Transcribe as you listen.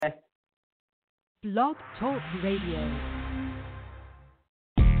Blog Talk Radio.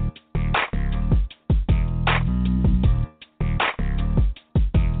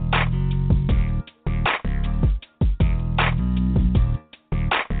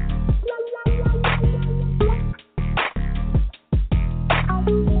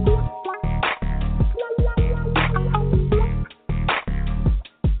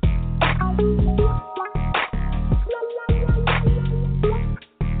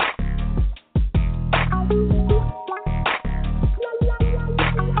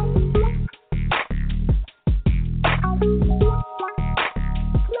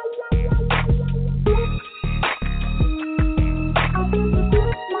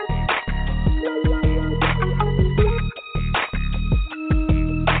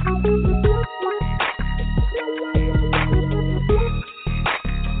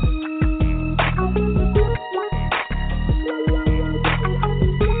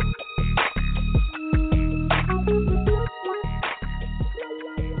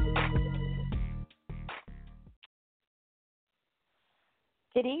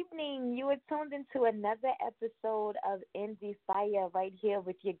 Good evening. You are tuned into another episode of Indie Fire right here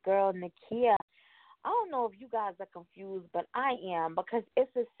with your girl, Nakia. I don't know if you guys are confused, but I am because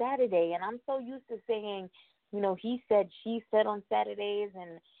it's a Saturday, and I'm so used to saying, he said, she said on Saturdays,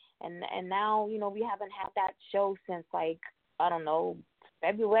 and now, we haven't had that show since, I don't know,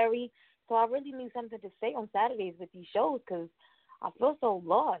 February. So I really need something to say on Saturdays with these shows because I feel so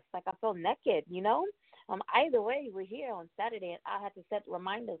lost. I feel naked. Either way, we're here on Saturday, and I had to set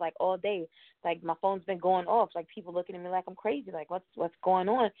reminders all day. My phone's been going off, people looking at me like I'm crazy, what's going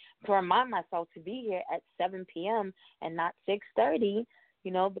on? To remind myself to be here at 7 p.m. and not 6:30,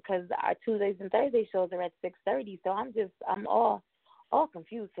 because our Tuesdays and Thursday shows are at 6:30. So I'm all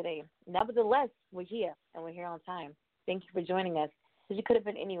confused today. Nevertheless, we're here, and we're here on time. Thank you for joining us, because you could have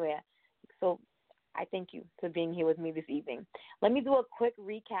been anywhere. So I thank you for being here with me this evening. Let me do a quick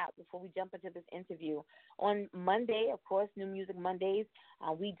recap before we jump into this interview. On Monday, of course, New Music Mondays,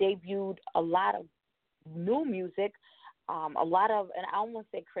 we debuted a lot of new music, and I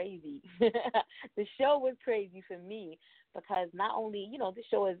almost said crazy. The show was crazy for me because not only, the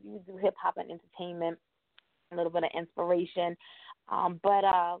show is, you do hip-hop and entertainment, a little bit of inspiration, but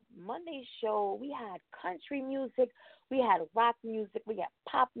Monday's show, we had country music, we had rock music, we had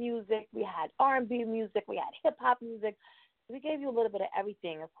pop music, we had R&B music, we had hip-hop music. So we gave you a little bit of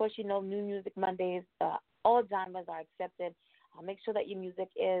everything. Of course, New Music Mondays, all genres are accepted. Make sure that your music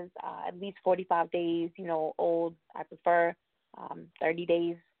is at least 45 days, old. I prefer 30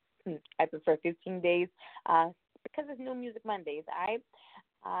 days. I prefer 15 days because it's New Music Mondays, all right?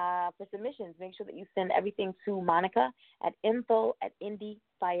 For submissions, make sure that you send everything to Monica at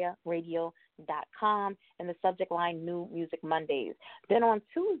info@indiefireradio.com in the subject line New Music Mondays. Then on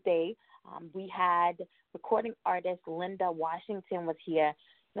Tuesday, we had recording artist Linda Washington was here.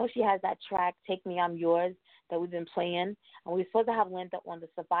 She has that track, Take Me, I'm Yours, that we've been playing. And we were supposed to have Linda on the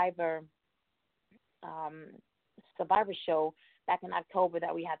Survivor show back in October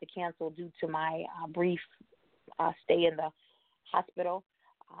that we had to cancel due to my brief stay in the hospital.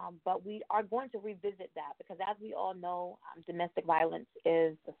 But we are going to revisit that because, as we all know, domestic violence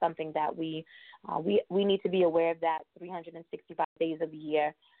is something that we need to be aware of. That 365 days of the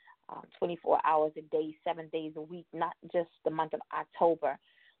year, 24 hours a day, 7 days a week, not just the month of October.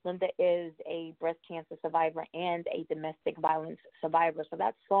 Linda is a breast cancer survivor and a domestic violence survivor. So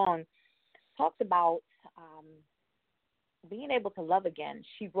that song talks about being able to love again.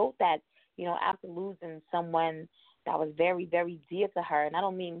 She wrote that, after losing someone that was very, very dear to her. And I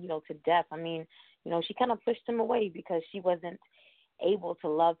don't mean, to death. I mean, she kind of pushed him away because she wasn't able to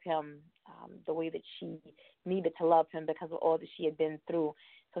love him the way that she needed to love him because of all that she had been through.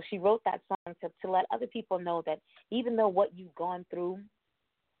 So she wrote that song to let other people know that even though what you've gone through,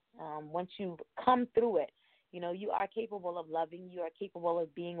 once you've come through it, you are capable of loving. You are capable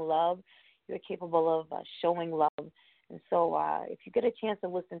of being loved. You're capable of showing love. And so if you get a chance to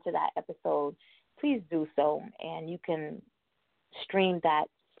listen to that episode, please do so. And you can stream that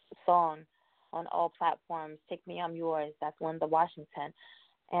song on all platforms. Take Me, I'm Yours. That's Linda Washington.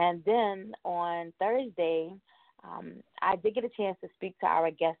 And then on Thursday, I did get a chance to speak to our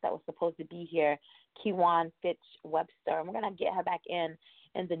guest that was supposed to be here, Kiwan Fitch Webster. And we're going to get her back in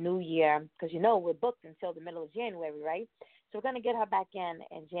the new year because, we're booked until the middle of January, right? So we're going to get her back in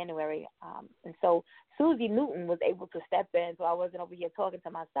January. And so Susie Newton was able to step in, so I wasn't over here talking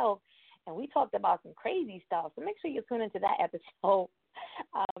to myself. And we talked about some crazy stuff. So make sure you tune into that episode.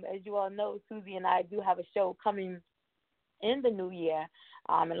 As you all know, Susie and I do have a show coming in the new year.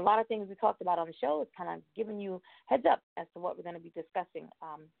 And a lot of things we talked about on the show is kind of giving you heads up as to what we're going to be discussing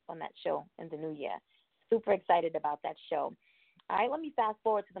on that show in the new year. Super excited about that show. All right, let me fast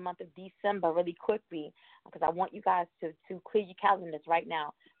forward to the month of December really quickly because I want you guys to clear your calendars right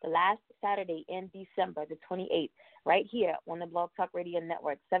now. The last Saturday in December, the 28th, right here on the Blog Talk Radio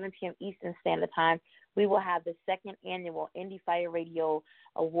Network, 7 p.m. Eastern Standard Time, we will have the second annual Indie Fire Radio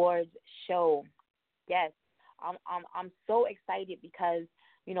Awards show. Yes, I'm so excited because,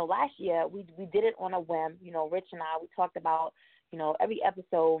 you know, last year we did it on a whim. You know, Rich and I, we talked about, you know, every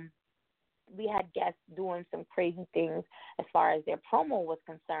episode we had guests doing some crazy things as far as their promo was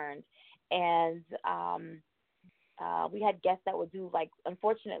concerned. And we had guests that would do, like,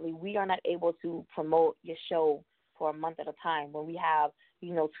 unfortunately, we are not able to promote your show for a month at a time when we have,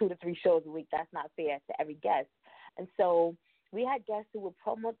 you know, 2 to 3 shows a week. That's not fair to every guest. And so we had guests who would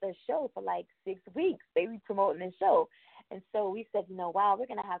promote the show for like 6 weeks. They be promoting the show. And so we said, you know, wow, we're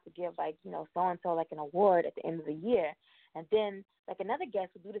going to have to give, like, you know, so-and-so like an award at the end of the year. And then, like, another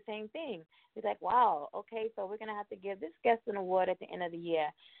guest would do the same thing. He's like, wow, okay, so we're going to have to give this guest an award at the end of the year.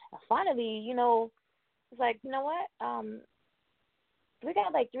 And finally, you know, it's like, you know what? We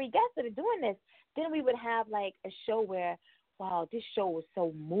got, like, 3 guests that are doing this. Then we would have, like, a show where, wow, this show was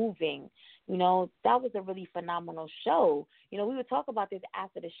so moving. You know, that was a really phenomenal show. You know, we would talk about this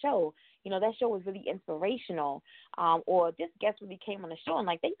after the show. You know, that show was really inspirational. Or this guest really came on the show and,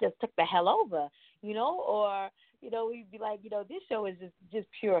 like, they just took the hell over, you know, or, you know, we'd be like, you know, this show is just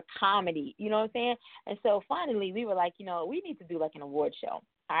pure comedy, you know what I'm saying? And so finally we were like, you know, we need to do like an award show, all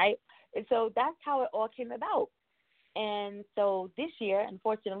right? And so that's how it all came about. And so this year,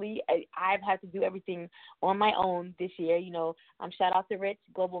 unfortunately, I've had to do everything on my own this year. You know, shout out to Rich,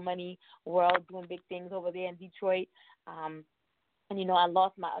 Global Money World, doing big things over there in Detroit. And, you know, I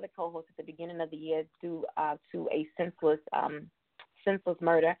lost my other co-host at the beginning of the year due to a senseless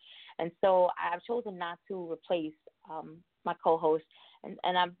murder. And so I've chosen not to replace my co-host.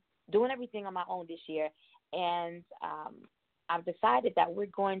 And I'm doing everything on my own this year. And I've decided that we're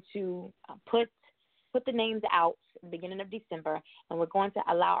going to put the names out at the beginning of December, and we're going to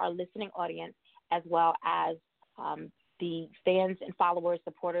allow our listening audience as well as the fans and followers,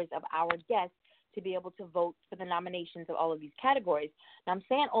 supporters of our guests to be able to vote for the nominations of all of these categories. Now, I'm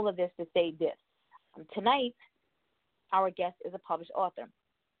saying all of this to say this. Tonight, our guest is a published author.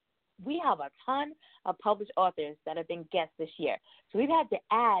 We have a ton of published authors that have been guests this year. So we've had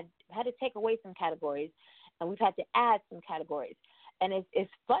to take away some categories, and we've had to add some categories. And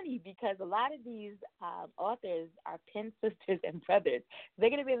it's funny because a lot of these authors are pen sisters and brothers.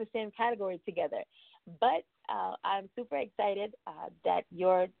 They're going to be in the same category together. But I'm super excited that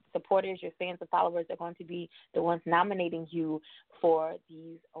your supporters, your fans and followers are going to be the ones nominating you for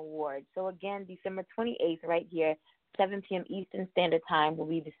these awards. So, again, December 28th right here, 7 p.m. Eastern Standard Time will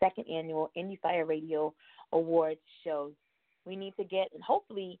be the second annual Indie Fire Radio Awards show. We need to get, and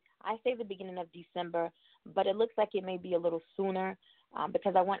hopefully, I say the beginning of December, but it looks like it may be a little sooner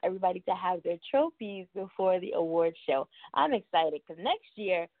because I want everybody to have their trophies before the award show. I'm excited because next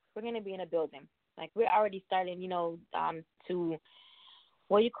year we're going to be in a building. Like, we're already starting, you know, to,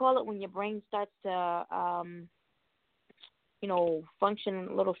 what do you call it when your brain starts to, you know, function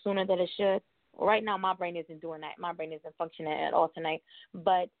a little sooner than it should. Well, right now, my brain isn't doing that. My brain isn't functioning at all tonight.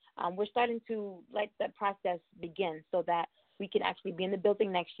 But we're starting to let that process begin so that we can actually be in the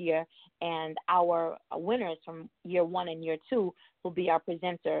building next year, and our winners from year 1 and year 2 will be our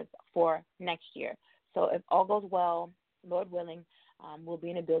presenters for next year. So if all goes well, Lord willing, we'll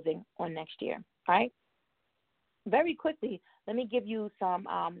be in the building on next year. All right? Very quickly, let me give you some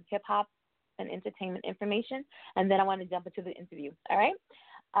hip-hop and entertainment information, and then I want to jump into the interview. All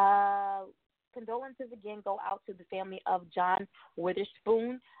right? Condolences again go out to the family of John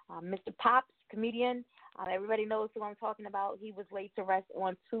Witherspoon, Mr. Pops, comedian. Everybody knows who I'm talking about. He was laid to rest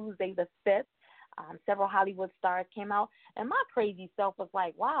on Tuesday the 5th. Several Hollywood stars came out, and my crazy self was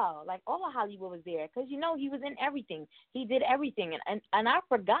like, wow, like all of Hollywood was there because, you know, he was in everything. He did everything, and I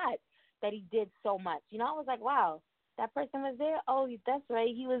forgot that he did so much. You know, I was like, wow, that person was there? Oh, that's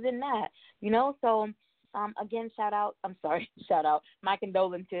right, he was in that, you know, so again, shout out, my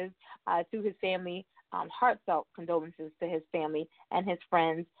condolences to his family, heartfelt condolences to his family and his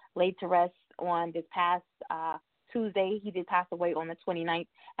friends, laid to rest on this past Tuesday. He did pass away on the 29th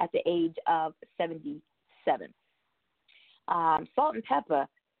at the age of 77. Salt and Pepper,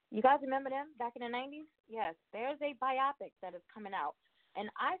 you guys remember them back in the 90s? Yes, there's a biopic that is coming out. And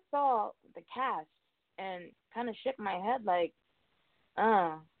I saw the cast and kind of shook my head like,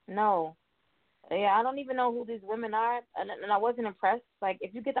 no. Yeah, I don't even know who these women are, and I wasn't impressed. Like,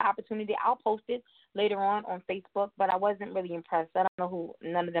 if you get the opportunity, I'll post it later on Facebook, but I wasn't really impressed. I don't know who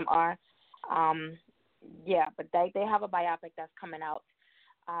none of them are. Um, yeah, but they have a biopic that's coming out.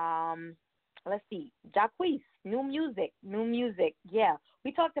 Um, let's see, Jacquees, new music. Yeah,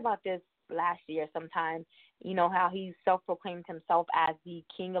 we talked about this last year sometime. You know how he self-proclaimed himself as the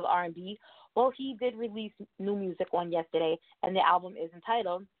king of R&B. Well, he did release new music on yesterday, and the album is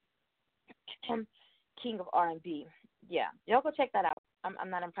entitled King of R&B. Yeah, y'all go check that out. I'm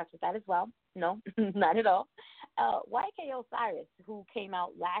not impressed with that as well. No, not at all. YK Osiris, who came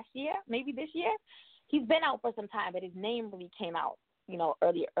out last year, maybe this year, he's been out for some time, but his name really came out,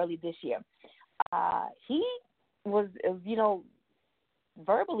 early this year. He was,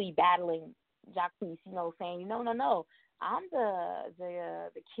 verbally battling Jacquees, saying, no, no, no, I'm the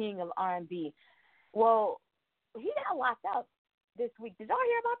king of R&B. Well, he got locked up this week. Did y'all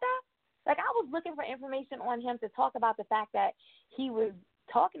hear about that? Like, I was looking for information on him to talk about the fact that he was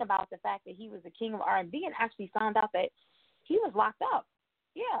talking about the fact that he was the king of R&B, and actually found out that he was locked up.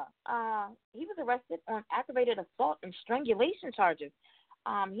 Yeah, he was arrested on aggravated assault and strangulation charges.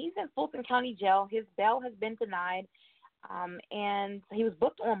 He's in Fulton County Jail. His bail has been denied, and he was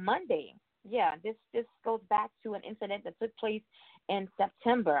booked on Monday. Yeah, this goes back to an incident that took place in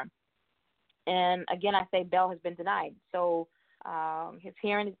September. And again, I say bail has been denied. So his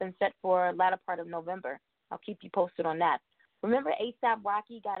hearing has been set for latter part of November. I'll keep you posted on that. Remember A$AP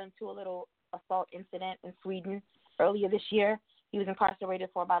Rocky got into a little assault incident in Sweden earlier this year? He was incarcerated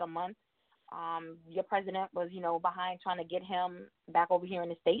for about a month. Your president was, behind trying to get him back over here in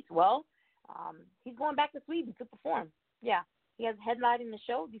the States. Well, he's going back to Sweden to perform. Yeah, he has headlining the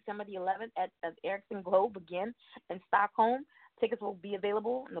show December the 11th at Ericsson Globe again in Stockholm. Tickets will be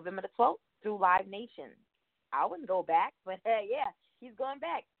available November the 12th through Live Nation. I wouldn't go back, but yeah, he's going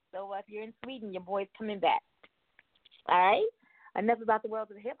back. So if you're in Sweden, your boy's coming back. All right? Enough about the world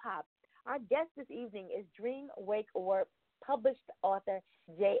of hip hop. Our guest this evening is Dream Wake Work published author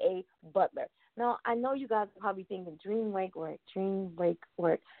J.A. Butler. Now, I know you guys are probably thinking Dream Wake Work, Dream Wake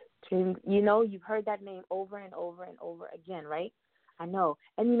Work, Dream. You've heard that name over and over and over again, right? I know.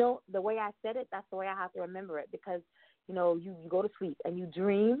 And the way I said it, that's the way I have to remember it, because you go to sleep and you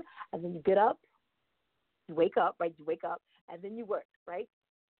dream, and then you get up, you wake up, right? You wake up, and then you work, right?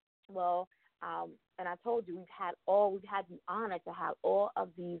 Well, and I told you we've had the honor to have all of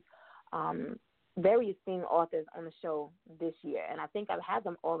these very esteemed authors on the show this year, and I think I've had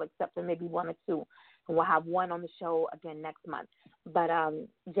them all except for maybe one or two, and we'll have one on the show again next month. But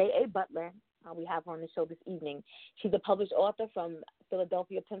J.A. Butler, we have her on the show this evening. She's a published author from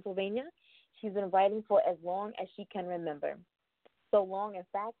Philadelphia, Pennsylvania. She's been writing for as long as she can remember, so long, in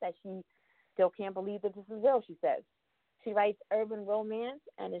fact, that she still can't believe that this is real, she says. She writes urban romance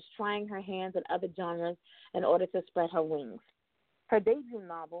and is trying her hands in other genres in order to spread her wings. Her debut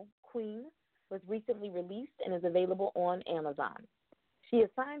novel, Queen, was recently released and is available on Amazon. She is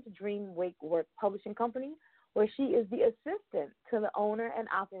signed to Dream Wake Work Publishing Company, where she is the assistant to the owner and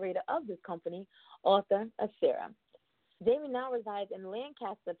operator of this company, author Asira. Jamie now resides in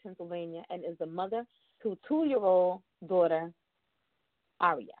Lancaster, Pennsylvania, and is the mother to a 2-year-old daughter,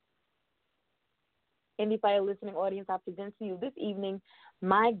 Aria. Indie Fire listening audience, I present to you this evening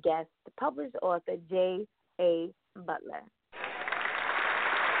my guest, the published author J.A. Butler.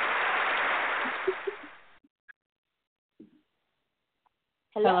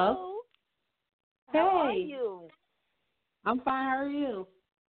 Hello. How are you? I'm fine. How are you?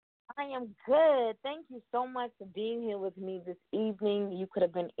 I am good. Thank you so much for being here with me this evening. You could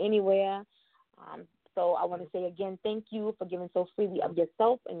have been anywhere. So I want to say again, thank you for giving so freely of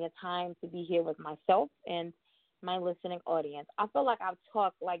yourself and your time to be here with myself and my listening audience. I feel like I've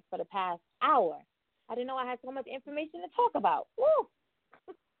talked for the past hour. I didn't know I had so much information to talk about. Woo!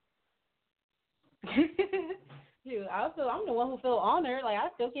 Dude, I'm the one who feel honored. I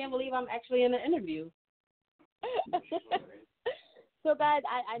still can't believe I'm actually in the interview. So, guys,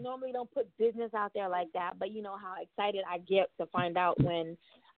 I normally don't put business out there like that, but you know how excited I get to find out when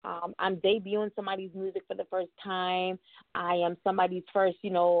I'm debuting somebody's music for the first time. I am somebody's first,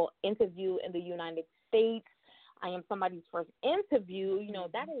 interview in the United States. I am somebody's first interview.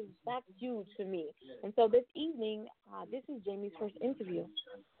 That's huge for me. And so this evening, this is Jamie's first interview.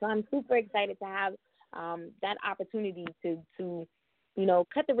 So I'm super excited to have that opportunity to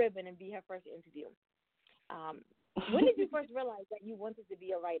cut the ribbon and be her first interview. When did you first realize that you wanted to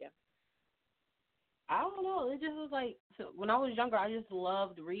be a writer? I don't know. It just was when I was younger, I just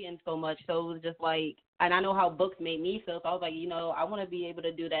loved reading so much. So it was just and I know how books made me feel. So I was I want to be able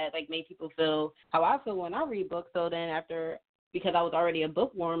to do that, make people feel how I feel when I read books. So then after because I was already a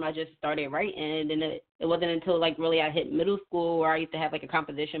bookworm, I just started writing. And then it wasn't until, like, really I hit middle school where I used to have, like, a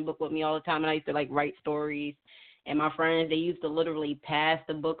composition book with me all the time, and I used to, like, write stories. And my friends, they used to literally pass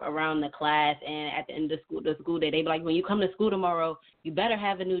the book around the class, and at the end of the school day, they'd be like, when you come to school tomorrow, you better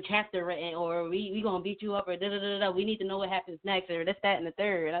have a new chapter written, or we going to beat you up, or da-da-da-da. We need to know what happens next, or this, that, and the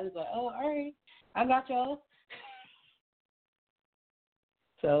third. And I was like, oh, all right, I got y'all.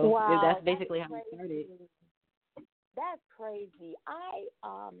 So Wow, that's basically how it started. That's crazy. I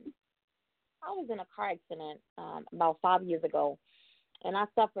was in a car accident about 5 years ago, and I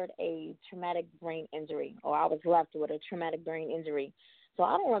suffered a traumatic brain injury, or I was left with a traumatic brain injury. So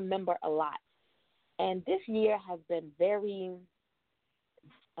I don't remember a lot. And this year has been very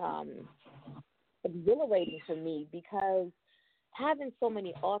exhilarating for me because having so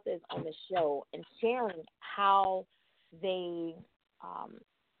many authors on the show and sharing how they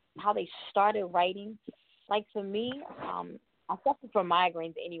started writing. Like for me, I suffer from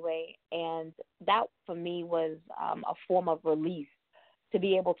migraines anyway, and that for me was a form of release to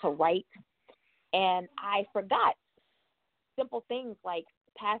be able to write. And I forgot simple things like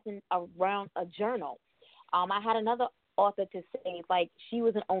passing around a journal. I had another author to say, like, she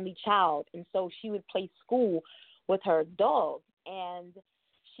was an only child, and so she would play school with her dog, and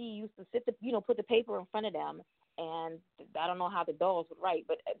she used to put the paper in front of them. And I don't know how the dogs would write,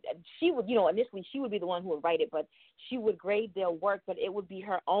 but she would, initially she would be the one who would write it, but she would grade their work, but it would be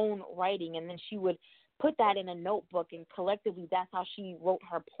her own writing. And then she would put that in a notebook, and collectively that's how she wrote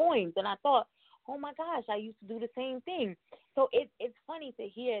her poems. And I thought, oh my gosh, I used to do the same thing. So it's funny to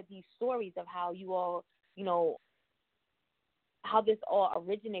hear these stories of how you all, how this all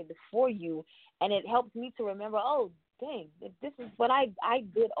originated for you. And it helps me to remember, oh, dang, this is what I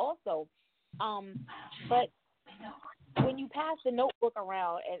did also. But when you passed the notebook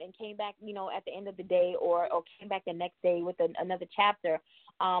around and came back, at the end of the day or came back the next day with another chapter,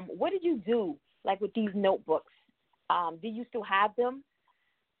 what did you do, like, with these notebooks? Did you still have them?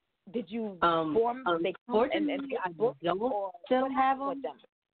 Did you form unfortunately, I don't still have them.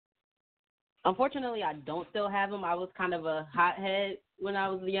 Unfortunately, I don't still have them. I was kind of a hothead when I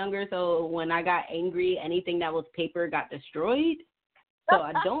was younger, so when I got angry, anything that was paper got destroyed. So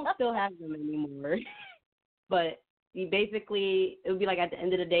I don't still have them anymore. But it would be like at the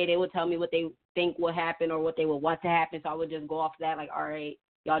end of the day, they would tell me what they think will happen or what they would want to happen. So I would just go off that, like, all right,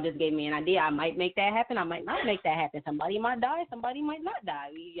 y'all just gave me an idea. I might make that happen. I might not make that happen. Somebody might die. Somebody might not die.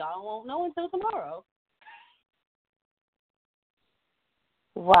 Y'all won't know until tomorrow.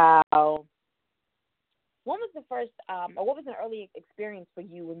 Wow. What was the first, or what was an early experience for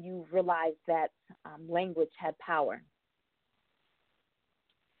you when you realized that language had power?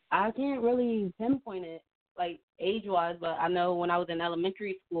 I can't really pinpoint it, like, age-wise, but I know when I was in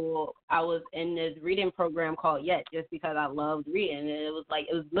elementary school, I was in this reading program called Yet, just because I loved reading. And it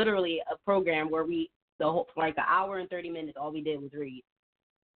was literally a program where for like an hour and 30 minutes, all we did was read.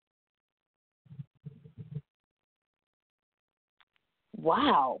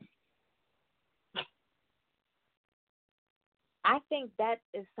 Wow. I think that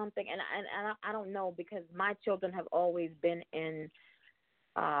is something, and I don't know, because my children have always been in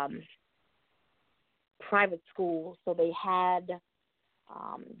private school, so they had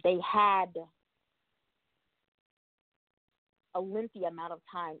a lengthy amount of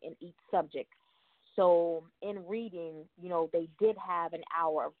time in each subject. So in reading, they did have an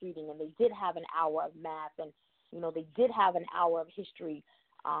hour of reading, and they did have an hour of math, and they did have an hour of history.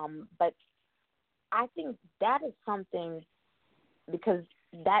 But I think that is something, because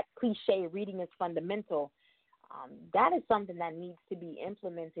that cliche, reading is fundamental. That is something that needs to be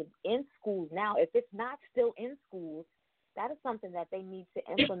implemented in schools now. If it's not still in schools, that is something that they need to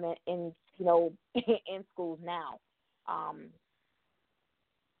implement in in schools now. I'm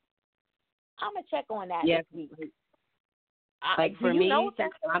gonna check on that this week. Like for me,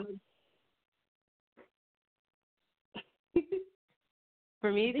 since I'm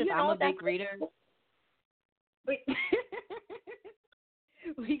a big reader. Wait.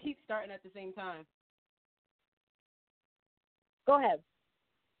 We keep starting at the same time. Go ahead.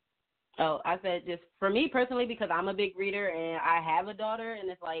 Oh, I said just for me personally, because I'm a big reader and I have a daughter, and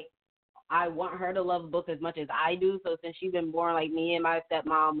it's like I want her to love books as much as I do. So since she's been born, like, me and my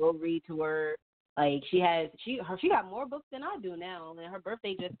stepmom will read to her. Like, she got more books than I do now, and her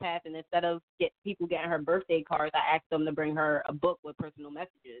birthday just passed. And instead of people getting her birthday cards, I asked them to bring her a book with personal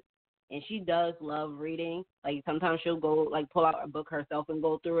messages. And she does love reading. Like, sometimes she'll go, like, pull out a book herself and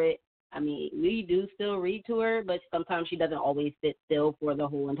go through it. I mean, we do still read to her, but sometimes she doesn't always sit still for the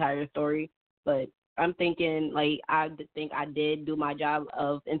whole entire story. But I'm thinking, like, I think I did do my job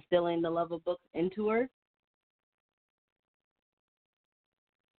of instilling the love of books into her.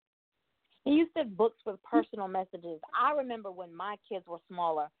 And you said books with personal messages. I remember when my kids were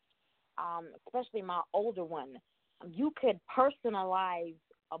smaller, especially my older one, you could personalize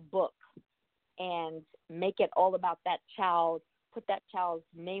a book and make it all about that child, put that child's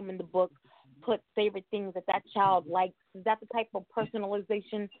name in the book, put favorite things that that child likes. Is that the type of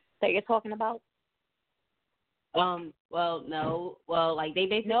personalization that you're talking about? Well, no. Well, like they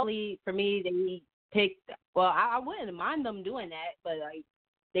basically, for me, they picked. Well, I wouldn't mind them doing that, but like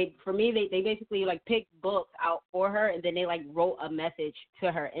they basically like picked books out for her, and then they like wrote a message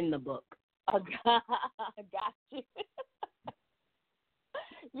to her in the book. Oh, God, got you.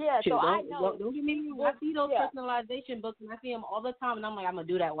 Yeah, Shoot, so I know. Don't get me wrong. I see those personalization books, and I see them all the time, and I'm like, I'm gonna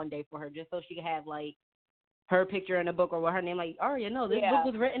do that one day for her, just so she can have like her picture in the book or what her name. Like, Aria, no, this book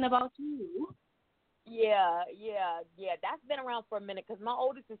was written about you. Yeah. That's been around for a minute because my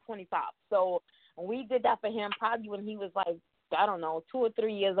oldest is 25. So we did that for him probably when he was like, I don't know, 2 or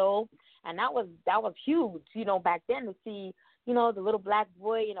 3 years old, and that was huge, back then to see, the little black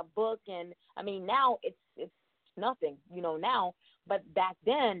boy in a book. And I mean, now it's nothing, now, but back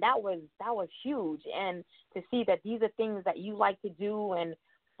then that was huge. And to see that these are things that you like to do, and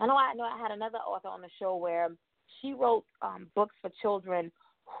I know I had another author on the show where she wrote books for children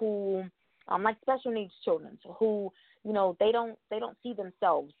who like special needs children who, they don't see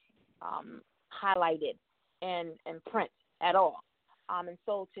themselves highlighted in print at all. And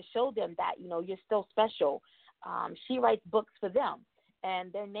so to show them that, you're still special, she writes books for them,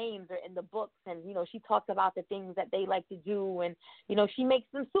 and their names are in the books. And, she talks about the things that they like to do, and, she makes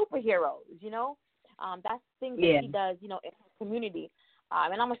them superheroes, that's things that she does, in her community.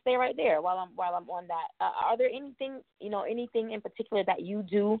 And I'm gonna stay right there while I'm on that. Are there anything in particular that you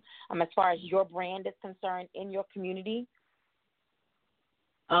do as far as your brand is concerned in your community?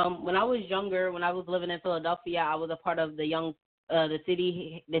 When I was younger, when I was living in Philadelphia, I was a part of the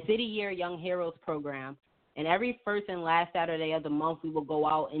city year Young Heroes program, and every first and last Saturday of the month we will go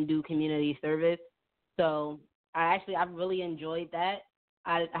out and do community service. So I've really enjoyed that.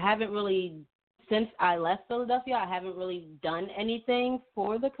 I haven't really. Since I left Philadelphia, I haven't really done anything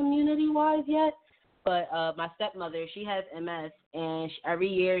for the community-wise yet. But my stepmother, she has MS, and every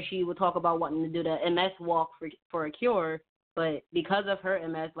year she would talk about wanting to do the MS walk for a cure. But because of her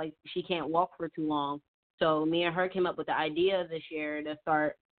MS, like, she can't walk for too long. So me and her came up with the idea this year to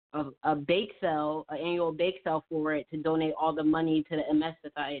start a bake sale, an annual bake sale for it, to donate all the money to the MS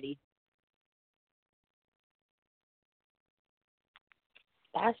Society.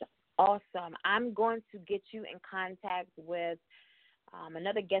 That's awesome. I'm going to get you in contact with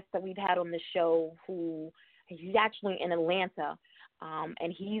another guest that we've had on the show he's actually in Atlanta,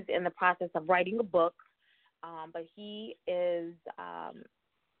 and he's in the process of writing a book, but he's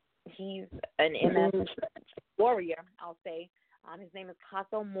an MS warrior, I'll say. His name is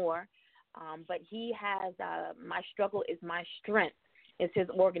Casso Moore, but he has My Struggle is My Strength is his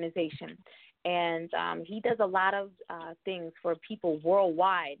organization, and he does a lot of things for people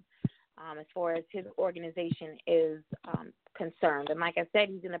worldwide as far as his organization is concerned. And like I said,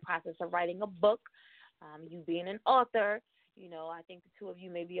 he's in the process of writing a book. You being an author, I think the two of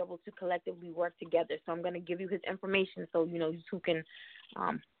you may be able to collectively work together. So I'm going to give you his information so, you two can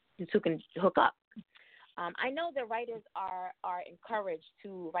hook up. I know that writers are encouraged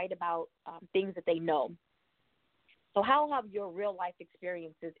to write about things that they know. So how have your real life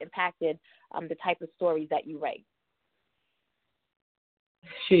experiences impacted the type of stories that you write?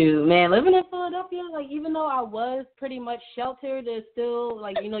 Shoot, man, living in Philadelphia, like, even though I was pretty much sheltered, there's still,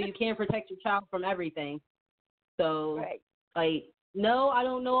 like, you can't protect your child from everything. So, right. Like, no, I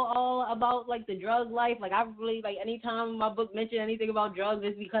don't know all about, like, the drug life. Like, I really, like, anytime my book mentioned anything about drugs,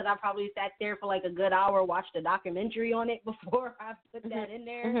 it's because I probably sat there for, like, a good hour, watched a documentary on it before I put that in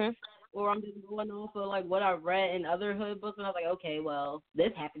there. Mm-hmm. Or I'm just going off of, like, what I've read in other hood books, and I was like, okay, well,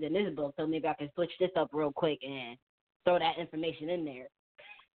 this happened in this book, so maybe I can switch this up real quick and throw that information in there.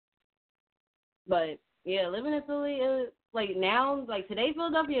 But, yeah, living in Philly is, like, now, like, today's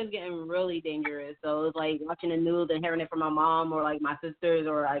Philadelphia is getting really dangerous. So it's, like, watching the news and hearing it from my mom or, like, my sisters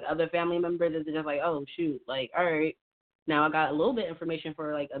or, like, other family members, it's just like, oh, shoot. Like, all right, now I got a little bit of information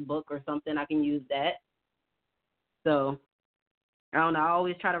for, like, a book or something. I can use that. So, I don't know. I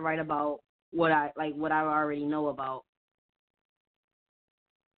always try to write about what I already know about.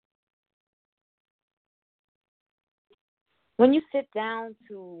 When you sit down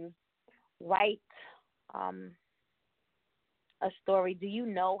to write a story, do you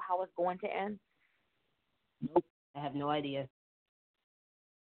know how it's going to end? Nope. I have no idea.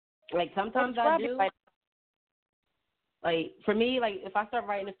 Like, sometimes I do. Like, for me, like, if I start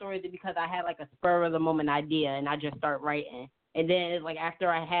writing a story, it's because I had, like, a spur of the moment idea and I just start writing. And then it's like after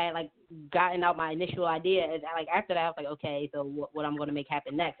I had like gotten out my initial idea, like after that I was like, okay, so what I'm going to make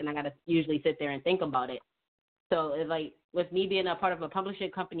happen next, and I got to usually sit there and think about it. So it's like with me being a part of a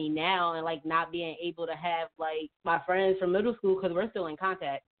publishing company now and like not being able to have like my friends from middle school because we're still in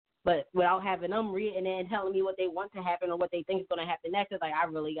contact, but without having them reading it and telling me what they want to happen or what they think is going to happen next, it's like I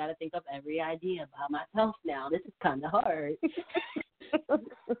really got to think of every idea about myself now. This is kind of hard.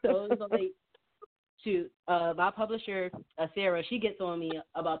 So it's like, shoot, my publisher, Sarah, she gets on me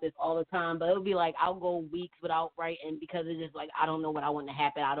about this all the time, but it'll be like I'll go weeks without writing because it's just like I don't know what I want to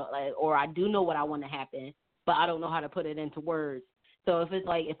happen. I don't like, or I do know what I want to happen, but I don't know how to put it into words. So if it's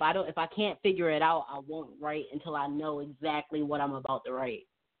like if I can't figure it out, I won't write until I know exactly what I'm about to write.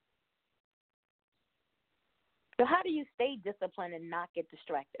 So how do you stay disciplined and not get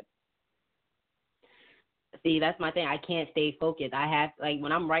distracted? See, that's my thing. I can't stay focused. I have like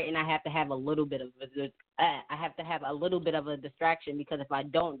when I'm writing, I have to have a little bit of a distraction because if I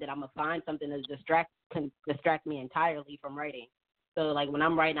don't, then I'm gonna find something that can distract me entirely from writing. So like when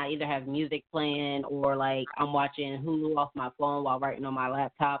I'm writing, I either have music playing or like I'm watching Hulu off my phone while writing on my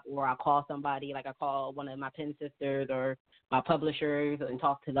laptop, or I call somebody, like I call one of my pen sisters or my publishers and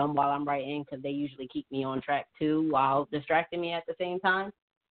talk to them while I'm writing because they usually keep me on track too while distracting me at the same time.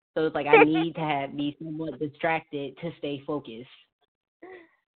 So it's like I need to be somewhat distracted to stay focused.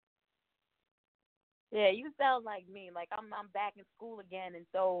 Yeah, you sound like me. Like I'm back in school again, and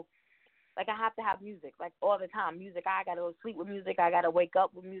so like I have to have music like all the time. Music. I gotta go to sleep with music. I gotta wake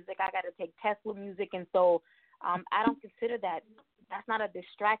up with music. I gotta take tests with music, and so I don't consider that. That's not a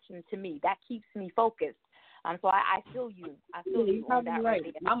distraction to me. That keeps me focused. So I feel you. I feel you on that right.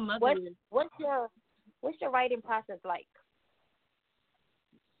 There. My mother. What's your writing process like?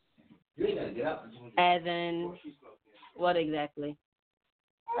 As in, what exactly?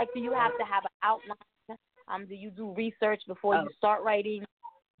 Like, do you have to have an outline? Do you do research before you start writing?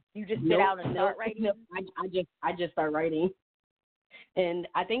 You just sit out and start writing? No, I just start writing. And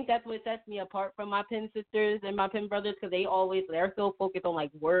I think that's what sets me apart from my pen sisters and my pen brothers because they're so focused on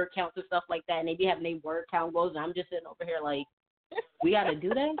like word counts and stuff like that, and they be having their word count goals, and I'm just sitting over here like, we got to do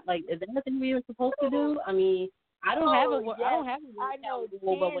that? Like, is that the thing we were supposed to do? I mean, I don't have a word count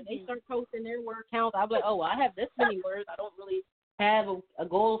goal, but when they start posting their word counts, I'm like, oh, I have this many words. I don't really have a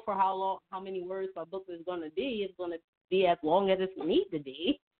goal for how many words my book is going to be. It's going to be as long as it needs to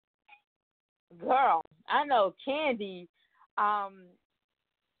be. Girl, I know Candy, and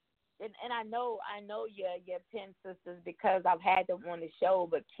I know your pen sisters because I've had them on the show.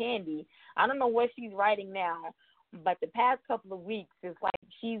 But Candy, I don't know what she's writing now, but the past couple of weeks, it's like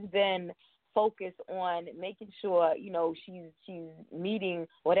she's been focused on making sure, she's meeting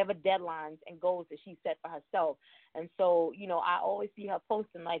whatever deadlines and goals that she set for herself. And so, I always see her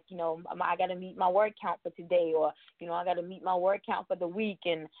posting like, I got to meet my word count for today, or, I got to meet my word count for the week.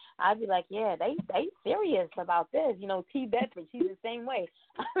 And I'd be like, yeah, they serious about this. T. Bedford, she's the same way.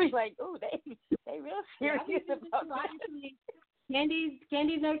 I'd be like, ooh, they real serious about this.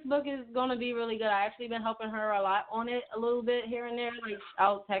 Candy's next book is going to be really good. I actually been helping her a lot on it a little bit here and there. Like,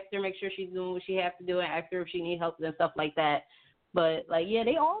 I'll text her, make sure she's doing what she has to do, and ask her if she needs help and stuff like that. But, like, yeah,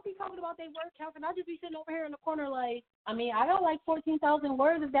 they all be talking about their word count, and I just be sitting over here in the corner like, I mean, I got like 14,000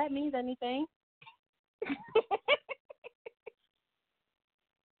 words if that means anything.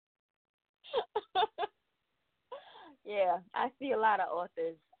 Yeah, I see a lot of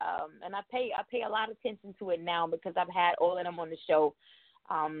authors, and I pay a lot of attention to it now because I've had all of them on the show,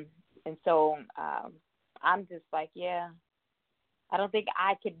 and so I'm just like, yeah, I don't think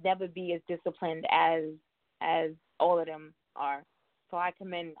I could never be as disciplined as all of them are. So I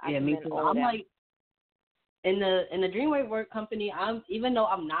commend all of them. Like, in the Dreamwave Work Company, even though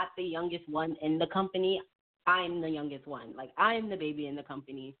I'm not the youngest one in the company, I'm the youngest one. Like, I am the baby in the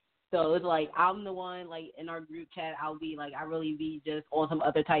company. So it's like I'm the one, like, in our group chat, I'll be like, I really be just on some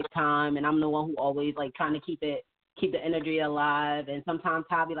other type time, and I'm the one who always, like, trying to keep the energy alive. And sometimes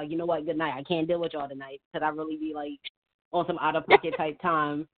I'll be like, you know what, good night. I can't deal with y'all tonight because I really be, like, on some out-of-pocket type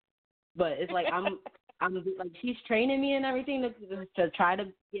time. But it's like I'm like, she's training me and everything to try to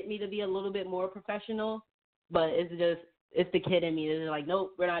get me to be a little bit more professional. But it's the kid in me. It's like,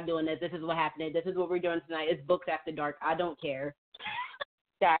 nope, we're not doing this. This is what happened. This is what we're doing tonight. It's books after dark. I don't care.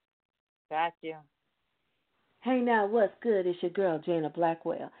 Got you. Hey now, what's good? It's your girl, Jana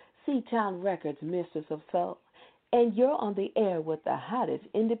Blackwell, C-Town Records, Mistress of Soul. And you're on the air with the hottest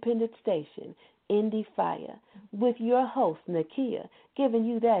independent station, Indie Fire, with your host, Nakia, giving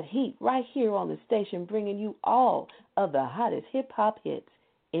you that heat right here on the station, bringing you all of the hottest hip-hop hits,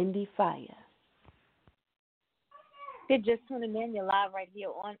 Indie Fire. You're just tuning in. You're live right here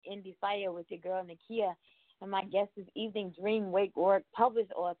on Indie Fire with your girl, Nakia. And my guest is Evening Dream Wake Work,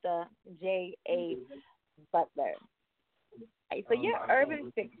 published author J.A. Butler. Right, so your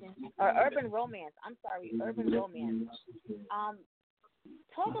urban fiction or urban romance. I'm sorry, urban romance.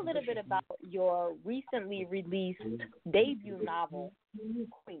 Talk a little bit about your recently released debut novel,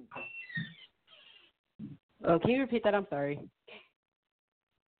 Queen. Can you repeat that? I'm sorry.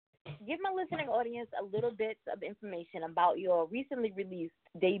 Give my listening audience a little bit of information about your recently released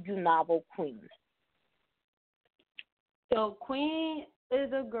debut novel, Queen. So Queen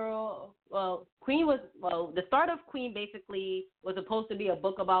is a girl. The start of Queen basically was supposed to be a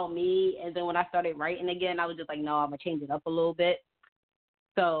book about me, and then when I started writing again, I was just like, no, I'm gonna change it up a little bit.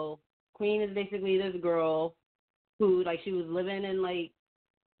 So Queen is basically this girl who, like, she was living in, like,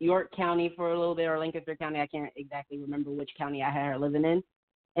 York County for a little bit, or Lancaster County. I can't exactly remember which county I had her living in.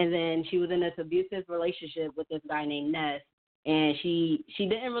 And then she was in this abusive relationship with this guy named Ness, and she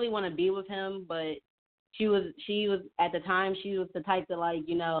didn't really want to be with him, but she was at the time, she was the type to, like,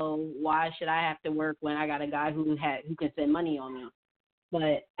 you know, why should I have to work when I got a guy who can send money on me?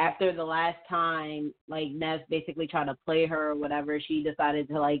 But after the last time, like, Ness basically tried to play her or whatever, she decided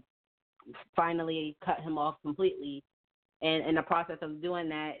to, like, finally cut him off completely. And in the process of doing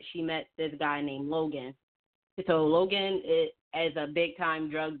that, she met this guy named Logan. So Logan is a big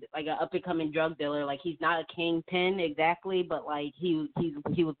time an up and coming drug dealer. Like, he's not a kingpin exactly, but like he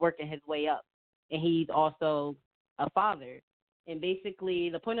was working his way up, and he's also a father. And basically,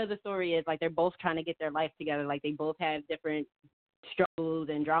 the point of the story is, like, they're both trying to get their life together. Like, they both have different struggles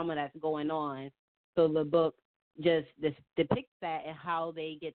and drama that's going on. So the book just depicts that and how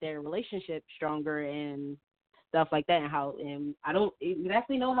they get their relationship stronger and stuff like that, and I don't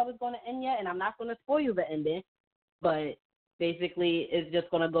exactly know how it's going to end yet, and I'm not going to spoil the ending, but basically it's just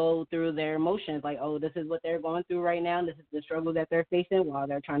going to go through their emotions, like, oh, this is what they're going through right now, this is the struggle that they're facing while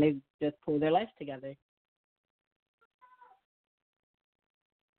they're trying to just pull their life together.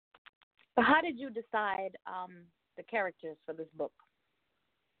 So how did you decide the characters for this book?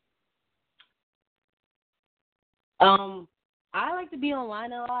 I like to be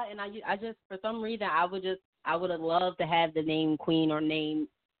online a lot, and I just, for some reason, I would have loved to have the name Queen, or name,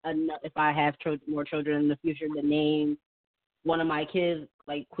 if I have more children in the future, to name one of my kids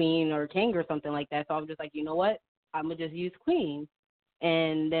like Queen or King or something like that. So I was just like, you know what, I'm gonna just use Queen.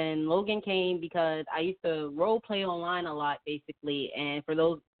 And then Logan came because I used to role play online a lot, basically. And for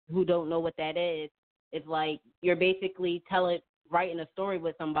those who don't know what that is, it's like you're basically writing a story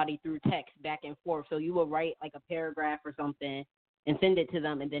with somebody through text back and forth. So you will write like a paragraph or something and send it to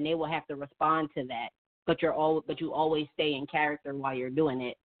them, and then they will have to respond to that. But you always stay in character while you're doing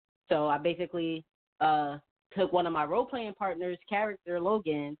it. So I basically took one of my role playing partners' character,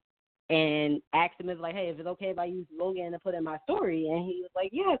 Logan, and asked him, like, hey, if it's okay if I use Logan to put in my story, and he was like,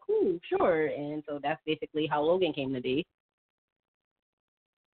 yeah, cool, sure. And so that's basically how Logan came to be.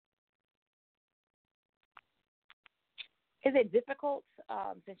 Is it difficult,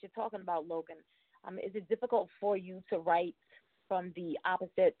 since you're talking about Logan, is it difficult for you to write from the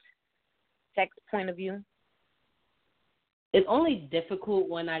opposite sex point of view? It's only difficult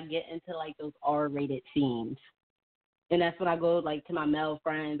when I get into, like, those R-rated scenes. And that's when I go, like, to my male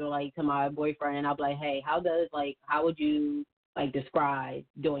friend or, like, to my boyfriend. I'll be like, hey, how would you, like, describe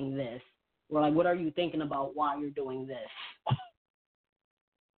doing this? Or, like, what are you thinking about while you're doing this?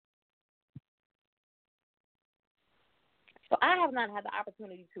 So I have not had the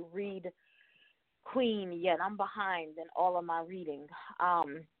opportunity to read Queen yet. I'm behind in all of my reading.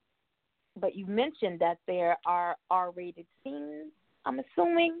 But you mentioned that there are R-rated scenes, I'm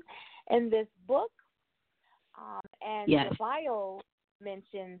assuming, in this book. And yes. The bio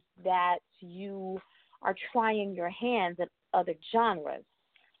mentions that you are trying your hands at other genres.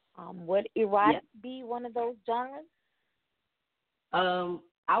 Would erotic be one of those genres?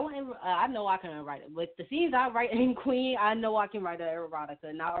 I know I can write it. With the scenes I write in Queen, I know I can write an erotica,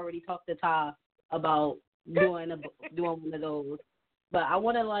 and I already talked to Ty about doing one of those. But I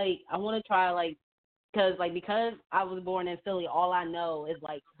want to try, like, because I was born in Philly, all I know is,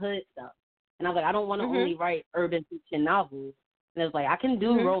 like, hood stuff. And I was like, I don't want to only write urban fiction novels. And it's like, I can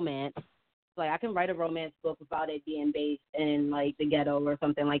do romance. Like, I can write a romance book without it being based in, like, the ghetto or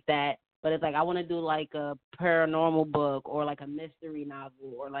something like that. But it's like, I want to do, like, a paranormal book or, like, a mystery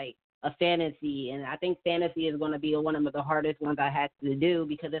novel or, like, a fantasy. And I think fantasy is going to be one of the hardest ones I had to do,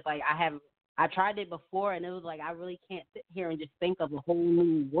 because it's like I tried it before, and it was like, I really can't sit here and just think of a whole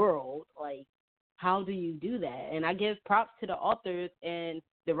new world. Like, how do you do that? And I give props to the authors and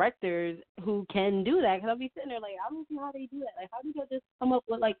directors who can do that, because I'll be sitting there like, I don't see how they do that. Like, how do they just come up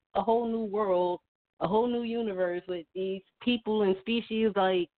with, like, a whole new world, a whole new universe with these people and species?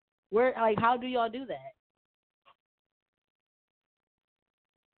 Like, how do y'all do that?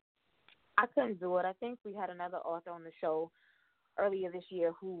 I couldn't do it. I think we had another author on the show earlier this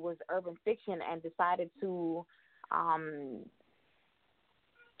year who was urban fiction and decided to um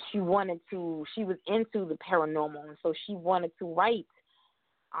she was into the paranormal, and so she wanted to write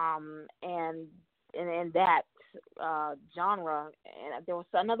and in that genre, and there was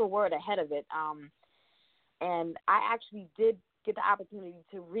another word ahead of it, and I actually did get the opportunity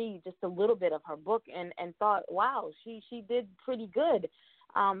to read just a little bit of her book and thought, wow, she did pretty good.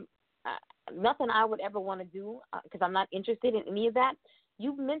 Nothing I would ever want to do because I'm not interested in any of that.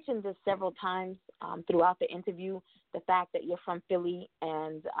 You've mentioned this several times throughout the interview, the fact that you're from Philly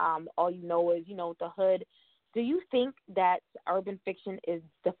and all you know is, the hood. Do you think that urban fiction is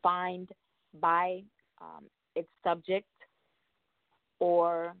defined by its subject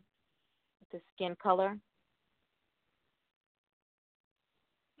or the skin color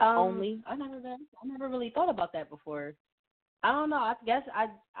only? I never really thought about that before. I don't know. I guess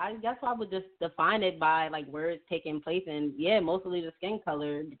I would just define it by like where it's taking place, and yeah, mostly the skin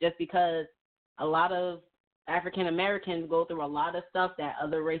color, just because a lot of African Americans go through a lot of stuff that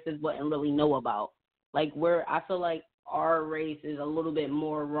other races wouldn't really know about. Like I feel like our race is a little bit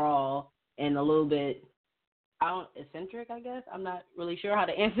more raw and a little bit eccentric, I guess. I'm not really sure how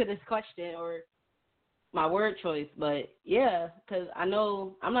to answer this question or my word choice, but yeah, because I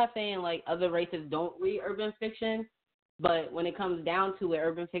know I'm not saying like other races don't read urban fiction. But when it comes down to it,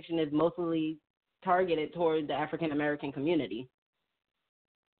 urban fiction is mostly targeted toward the African American community.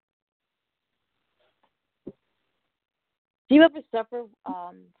 Do you ever suffer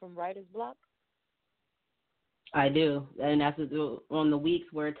from writer's block? I do, and that's on the weeks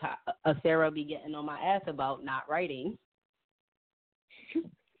where Sarah be getting on my ass about not writing. She's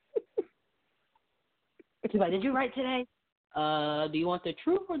like, "Did you write today? Do you want the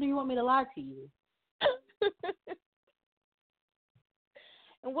truth or do you want me to lie to you?"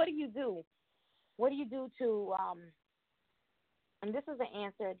 And what do you do? What do you do to, and this is an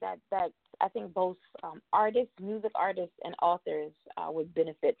answer that I think both artists, music artists, and authors would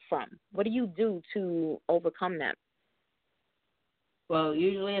benefit from. What do you do to overcome that? Well,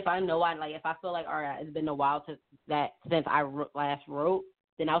 usually if I know if I feel like, all right, it's been a while since I last wrote,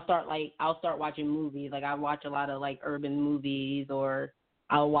 then I'll start watching movies. Like I watch a lot of like urban movies, or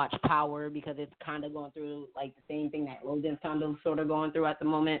I'll watch Power because it's kind of going through like the same thing that Logan's kind of sort of going through at the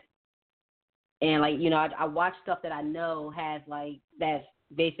moment. And like, I watch stuff that I know has like that's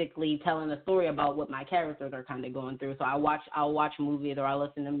basically telling a story about what my characters are kind of going through. So I'll watch movies or I'll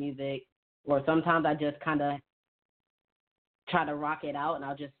listen to music, or sometimes I just kind of try to rock it out and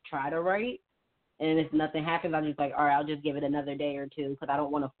I'll just try to write. And if nothing happens, I'm just like, all right, I'll just give it another day or two because I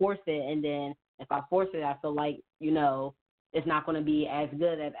don't want to force it. And then if I force it, I feel like, it's not going to be as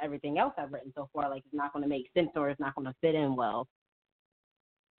good as everything else I've written so far. Like, it's not going to make sense or it's not going to fit in well.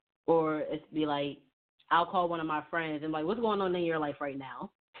 Or it's be like, I'll call one of my friends and like, what's going on in your life right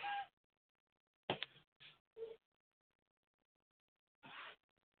now?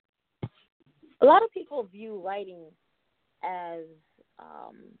 A lot of people view writing as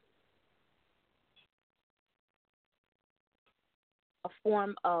a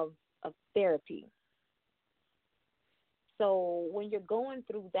form of therapy. So when you're going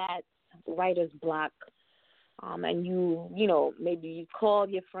through that writer's block, and maybe you call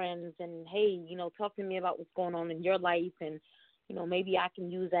your friends and, hey, talk to me about what's going on in your life, and, maybe I can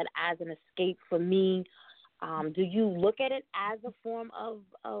use that as an escape for me. Do you look at it as a form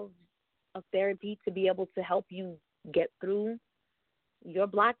of therapy to be able to help you get through your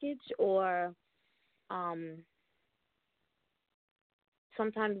blockage, or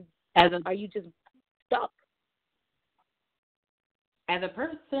sometimes are you just stuck? As a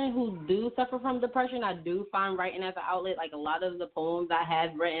person who do suffer from depression, I do find writing as an outlet. Like a lot of the poems I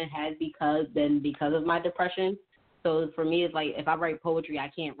have written has been because of my depression. So for me, it's like if I write poetry,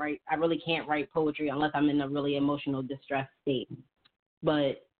 I really can't write poetry unless I'm in a really emotional distress state.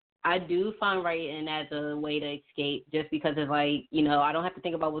 But I do find writing as a way to escape, just because it's like, I don't have to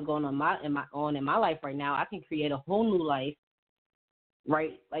think about what's going on in my life right now. I can create a whole new life,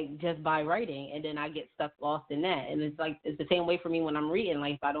 right? Like just by writing, and then I get stuck lost in that. And it's like it's the same way for me when I'm reading.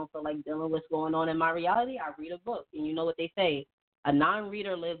 Like if I don't feel like dealing with what's going on in my reality, I read a book. And you know what they say, a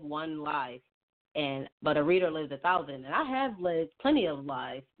non-reader lives one life, but a reader lives 1,000. And I have lived plenty of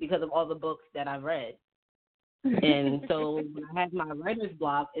lives because of all the books that I've read. And so when I have my writer's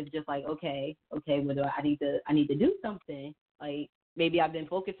block, it's just like, okay, what do I need to do something. Like maybe I've been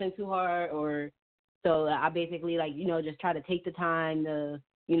focusing too hard, or so I basically just try to take the time to,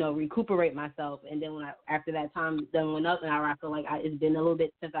 recuperate myself. And then after that time done went up and I feel like it's been a little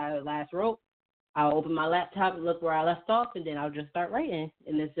bit since I last wrote, I'll open my laptop, look where I left off, and then I'll just start writing.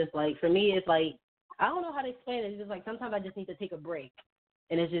 And it's just like, for me, it's like, I don't know how to explain it. It's just like sometimes I just need to take a break.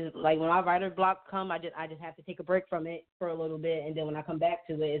 And it's just like when my writer block come, I just have to take a break from it for a little bit, and then when I come back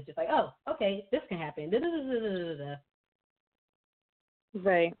to it, it's just like, oh, okay, this can happen.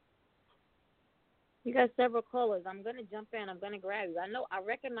 Right. You got several callers. I'm gonna jump in. I'm gonna grab you. I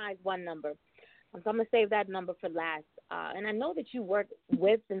recognize one number, so I'm gonna save that number for last. And I know that you work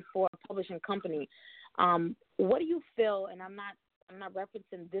with and for a publishing company. What do you feel? And I'm not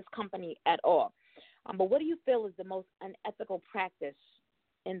referencing this company at all. But what do you feel is the most unethical practice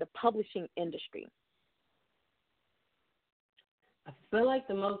in the publishing industry? I feel like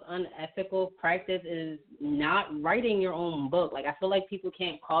the most unethical practice is not writing your own book. Like, I feel like people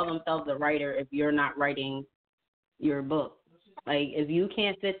can't call themselves a writer if you're not writing your book. Like, if you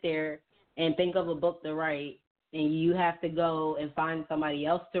can't sit there and think of a book to write and you have to go and find somebody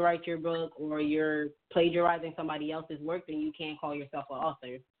else to write your book, or you're plagiarizing somebody else's work, then you can't call yourself an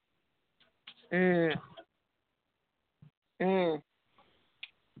author.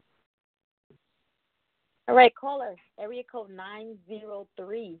 All right, caller, area code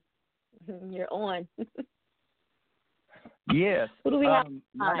 903. You're on. Yes. Who do we have?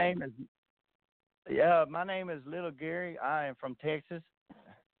 My name is Little Gary. I am from Texas.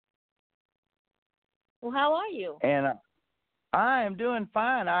 Well, how are you? And I am doing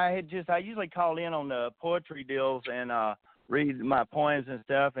fine. I usually call in on the poetry deals and read my poems and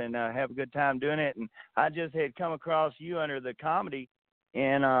stuff and have a good time doing it. And I just had come across you under the comedy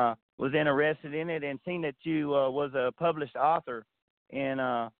and was interested in it and seen that you was a published author. And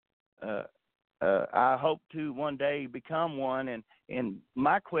I hope to one day become one. And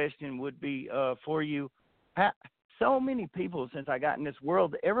my question would be for you, so many people since I got in this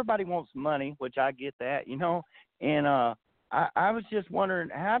world, everybody wants money, which I get that, you know. And I was just wondering,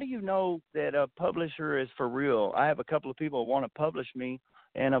 how do you know that a publisher is for real? I have a couple of people who want to publish me,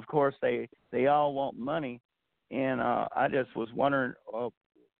 and of course they all want money. And I just was wondering,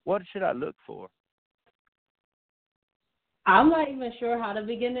 what should I look for? I'm not even sure how to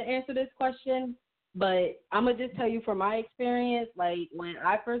begin to answer this question, but I'm going to just tell you from my experience, like when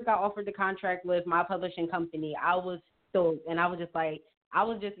I first got offered the contract with my publishing company, I was stoked, and I was just like,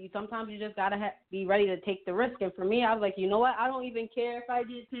 sometimes you just got to be ready to take the risk. And for me, I was like, you know what? I don't even care if I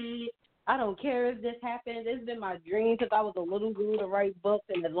get paid. I don't care if this happens. It's been my dream because I was a little girl to write books,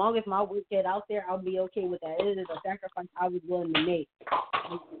 and as long as my work get out there, I'll be okay with that. It is a sacrifice I was willing to make.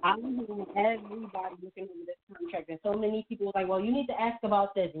 I was doing everybody looking over this contract, and so many people were like, well, you need to ask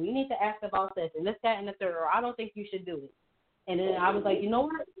about this, and you need to ask about this, and this, that, and the third, or I don't think you should do it. And then I was like, you know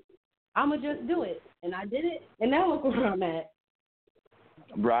what? I'm going to just do it. And I did it, and now look where I'm at.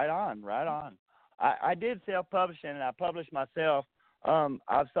 Right on. I did self-publishing, and I published myself.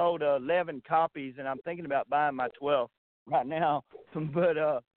 I've sold 11 copies, and I'm thinking about buying my 12th right now. But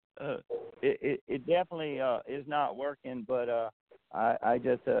it definitely is not working. But I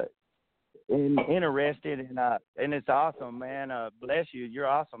just interested, and it's awesome, man. Bless you. You're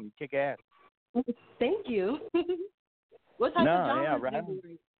awesome. Kick ass. Thank you. What type of genres do you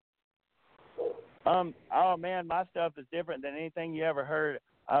read? Oh man, my stuff is different than anything you ever heard.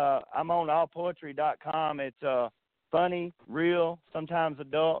 I'm on allpoetry.com. It's funny, real, sometimes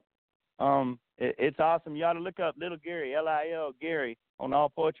adult. It's awesome. You ought to look up Little Gary, Lil Gary, on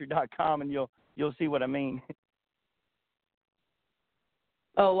allpoetry.com, and you'll see what I mean.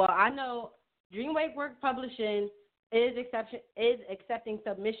 Oh well, I know Dreamwake Work Publishing is accepting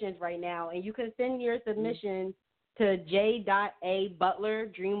submissions right now, and you can send your submissions to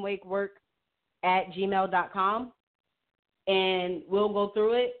j.a.butler@gmail.com, and we'll go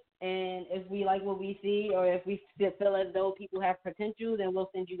through it. And if we like what we see, or if we feel as though people have potential, then we'll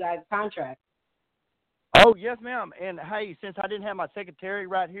send you guys contracts. Oh, yes, ma'am. And, hey, since I didn't have my secretary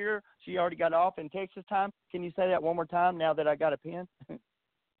right here, she already got off in Texas time. Can you say that one more time now that I got a pen?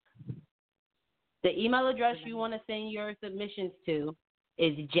 The email address you want to send your submissions to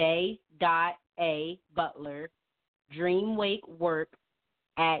is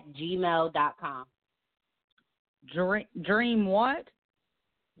j.a.butler@dreamwakework@gmail.com. Dream what?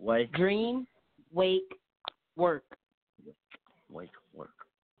 Wake. Dream, wake, work. Wake, work.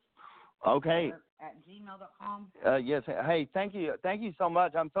 Okay. At gmail.com. Yes. Hey, thank you so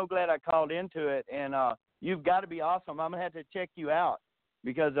much. I'm so glad I called into it, and you've got to be awesome. I'm gonna have to check you out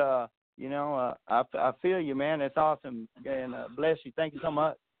because I feel you, man. It's awesome, and bless you. Thank you so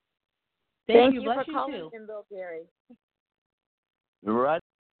much. Thank you Bless for you calling too. in, Bill Gary. Right.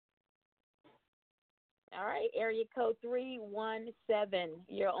 All right, area code 317.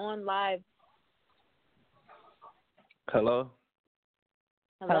 You're on live. Hello.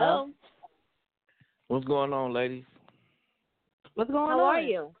 Hello. What's going on, ladies? What's going on? How are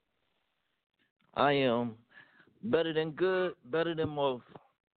you? I am better than good, better than most.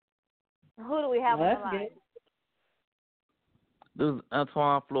 Who do we have on the line? This is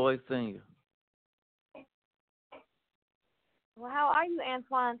Antoine Floyd Sr. Well, how are you,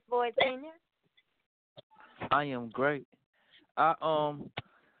 Antoine Floyd Sr.? I am great. I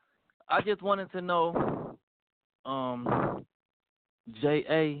just wanted to know,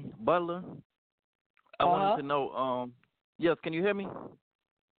 J.A. Butler. I wanted to know, yes, can you hear me?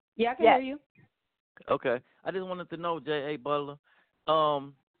 Yeah, I can hear you. Okay. I just wanted to know, J.A. Butler,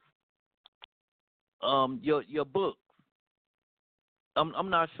 your book. I'm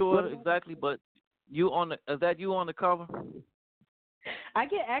not sure exactly, but is that you on the cover? I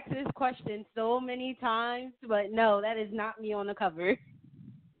get asked this question so many times, but no, that is not me on the cover.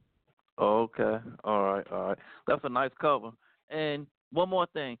 Okay. All right. That's a nice cover. And one more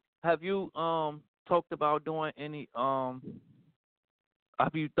thing. Have you talked about doing any have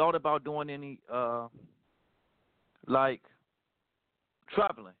you thought about doing any like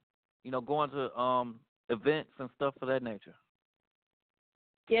traveling? Going to events and stuff of that nature?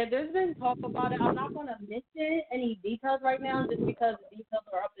 Yeah, there's been talk about it. I'm not going to mention any details right now just because the details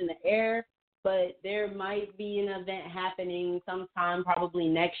are up in the air, but there might be an event happening sometime probably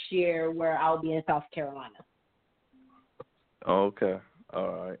next year where I'll be in South Carolina. Okay.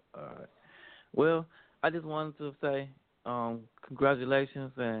 All right. Well, I just wanted to say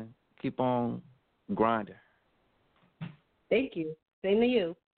congratulations and keep on grinding. Thank you. Same to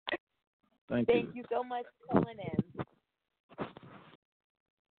you. Thank you so much for calling in.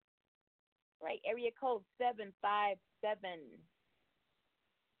 Right, area code 757.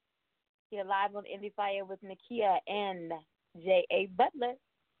 You're live on Indie Fire with Nakia and J.A. Butler.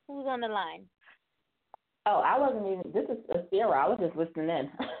 Who's on the line? Oh, I wasn't even. This is Sarah. I was just listening in.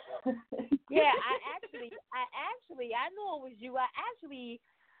 Yeah, I know it was you. I actually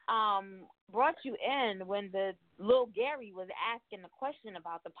brought you in when the little Gary was asking the question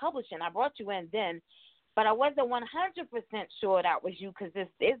about the publishing. I brought you in then, but I wasn't 100% sure that was you because this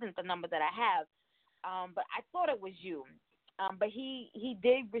isn't the number that I have. But I thought it was you. But he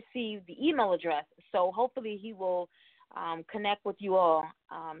did receive the email address, so hopefully he will connect with you all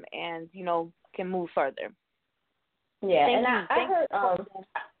and can move further. Yeah,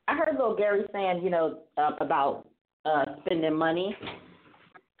 I heard little Gary saying about spending money.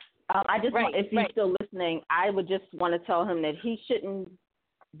 I just want, if he's still listening, I would just want to tell him that he shouldn't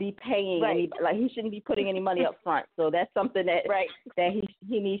be paying he shouldn't be putting any money up front. So that's something that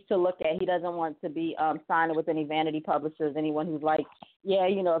he needs to look at. He doesn't want to be signing with any vanity publishers, anyone who's like,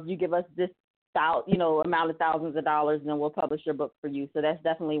 if you give us this amount of thousands of dollars, then we'll publish your book for you. So that's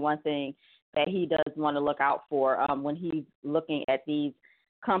definitely one thing that he does want to look out for when he's looking at these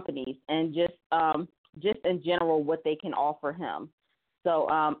companies, and just in general what they can offer him. So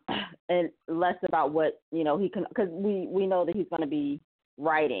and less about what he can, because we know that he's going to be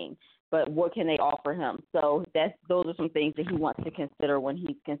writing, but what can they offer him? So those are some things that he wants to consider when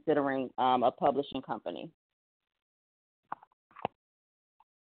he's considering a publishing company.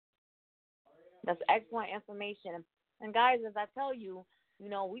 That's excellent information. And guys, as I tell you,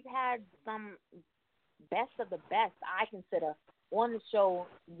 we've had some best of the best, I consider, on the show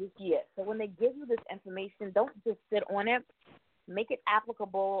this year. So when they give you this information, don't just sit on it. Make it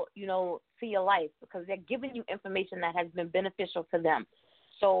applicable, to your life, because they're giving you information that has been beneficial to them.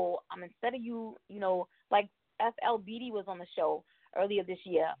 So instead of you, like F.L. Beatty was on the show earlier this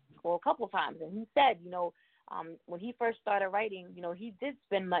year, a couple of times, and he said, when he first started writing, he did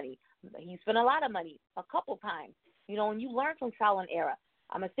spend money. He spent a lot of money a couple times, and you learn from trial and error.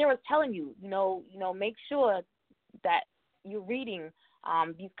 Sarah's telling you, make sure that you're reading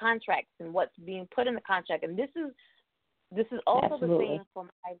these contracts and what's being put in the contract. And this is also the same for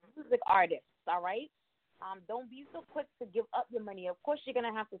my music artists, all right? Don't be so quick to give up your money. Of course, you're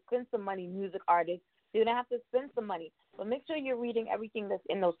going to have to spend some money, music artists. You're going to have to spend some money. But make sure you're reading everything that's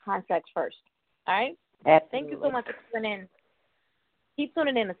in those contracts first, all right? Absolutely. Thank you so much for tuning in. Keep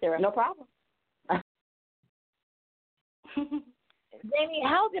tuning in, Sarah. No problem. Jamie,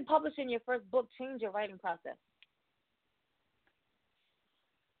 how did publishing your first book change your writing process?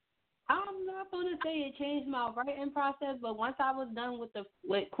 I'm not going to say it changed my writing process, but once I was done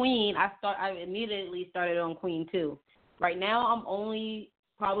with Queen, I immediately started on Queen 2. Right now, I'm only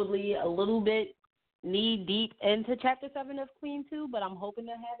probably a little bit knee-deep into Chapter 7 of Queen 2, but I'm hoping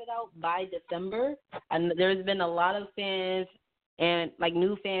to have it out by December. And there's been a lot of fans, and like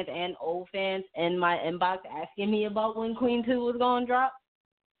new fans and old fans, in my inbox asking me about when Queen 2 was going to drop.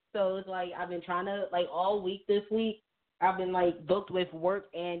 So it's like I've been trying to, like all week this week, I've been like booked with work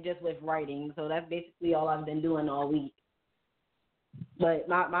and just with writing, so that's basically all I've been doing all week. But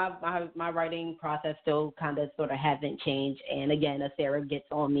my writing process still kind of sort of hasn't changed. And again, Sarah gets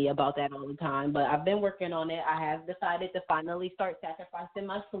on me about that all the time. But I've been working on it. I have decided to finally start sacrificing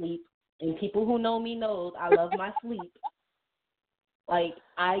my sleep. And people who know me knows I love my sleep. Like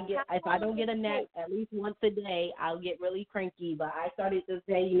if I don't get a nap at least once a day, I'll get really cranky. But I started to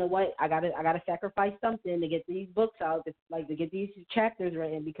say, you know what, I gotta sacrifice something to get these books out, to get these chapters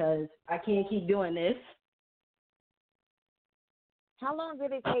written, because I can't keep doing this. How long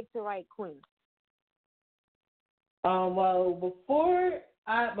did it take to write Queen? Well, before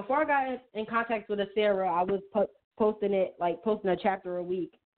I got in contact with Sarah, I was posting a chapter a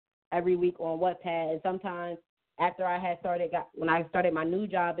week, every week on Wattpad, and sometimes after I had when I started my new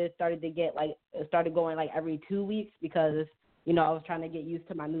job, it started going like every 2 weeks, because I was trying to get used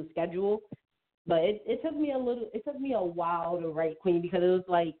to my new schedule. But it took me a while to write Queen, because it was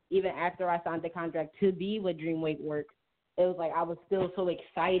like even after I signed the contract to be with Dreamwake Works, it was like I was still so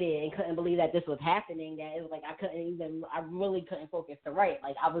excited and couldn't believe that this was happening that it was like I really couldn't focus to write.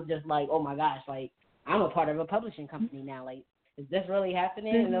 Like I was just like, oh my gosh, like I'm a part of a publishing company now. Like, is this really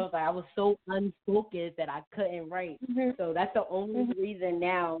happening? Mm-hmm. And it was like I was so unfocused that I couldn't write. Mm-hmm. So that's the only reason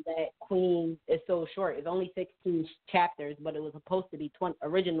now that Queen is so short. It's only 16 chapters, but it was supposed to be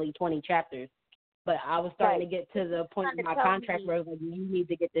originally 20 chapters. But I was starting to get to the point in my contract where it was like, you need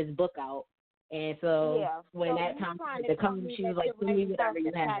to get this book out. And so when that time to come, she was like, "Send me whatever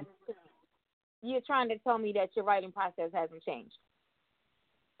you have." You're trying to tell me that your writing process hasn't changed?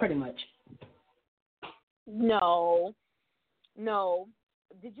 Pretty much. No.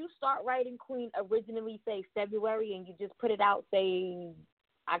 Did you start writing Queen originally, say, February, and you just put it out, say,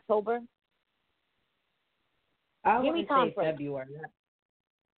 October? I wouldn't say February.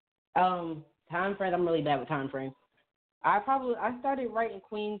 Time frame. I'm really bad with time frame. I started writing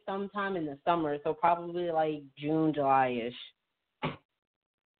Queen sometime in the summer, so probably like June, July-ish.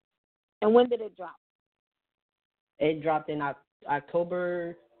 And when did it drop? It dropped in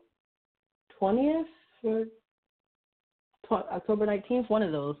October 20th or October 19th, one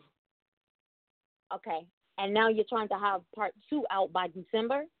of those. Okay. And now you're trying to have part 2 out by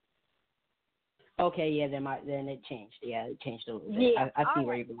December? Okay, yeah, then it changed. Yeah, it changed a little bit. Yeah. I see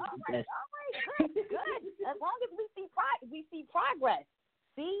where you're going with this. All right, good. As long as we see progress.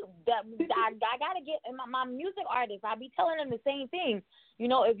 See, I got to get my music artists. I be telling them the same thing.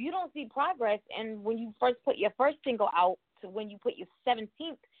 If you don't see progress, and when you first put your first single out to when you put your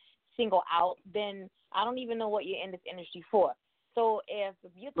 17th single out, then I don't even know what you're in this industry for. So if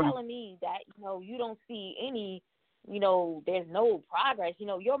you're telling me that you don't see any, there's no progress,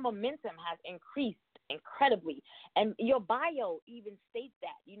 your momentum has increased incredibly, and your bio even states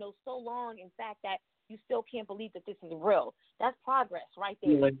that, so long, in fact, that you still can't believe that this is real. That's progress right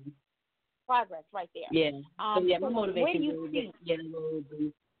there. Yeah. Progress right there. Yeah. My motivation.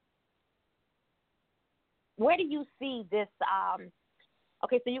 Where do you see this?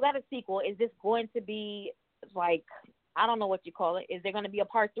 Okay, so you got a sequel. Is this going to be like, I don't know what you call it. Is there going to be a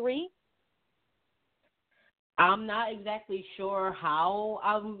part 3? I'm not exactly sure how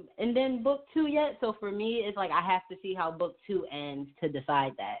and then book 2 yet. So for me, it's like I have to see how book 2 ends to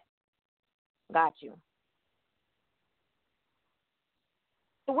decide that. Got you.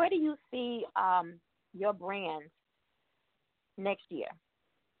 So where do you see your brand next year?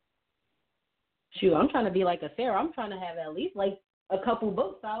 Shoot, I'm trying to be like a Sarah. I'm trying to have at least like a couple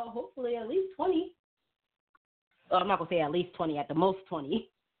books out. Hopefully, at least 20. I'm not gonna say at least 20. At the most 20.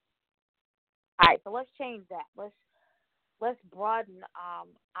 All right, so let's change that. Let's broaden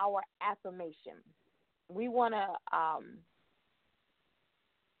our affirmation. We want to,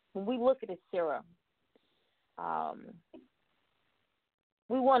 when we look at a Sarah,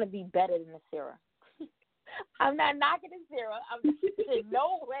 we want to be better than a Sarah. I'm not knocking a Sarah. I'm in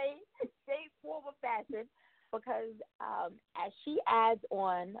no way, shape, form, or fashion, because as she adds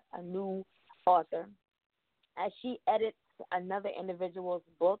on a new author, as she edits another individual's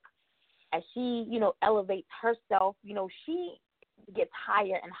book, as she, elevates herself, she gets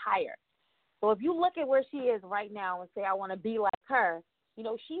higher and higher. So if you look at where she is right now and say, I want to be like her,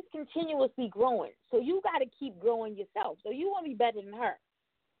 she's continuously growing. So you got to keep growing yourself. So you want to be better than her,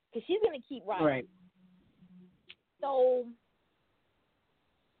 because she's going to keep rising. Right. So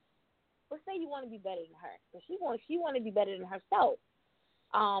let's say you want to be better than her. So she want to be better than herself.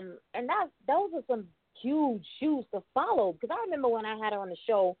 And those are some huge shoes to follow, because I remember when I had her on the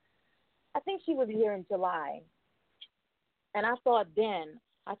show, I think she was here in July. And I thought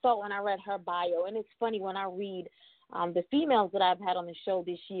when I read her bio, and it's funny when I read the females that I've had on the show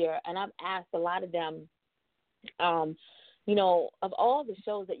this year, and I've asked a lot of them, Of all the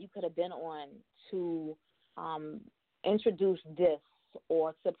shows that you could have been on to introduce this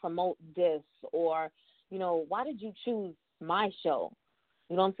or to promote this, or, why did you choose my show?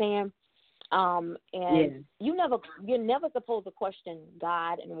 You know what I'm saying? And you're never supposed to question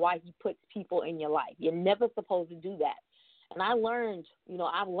God and why he puts people in your life. You're never supposed to do that. And I learned,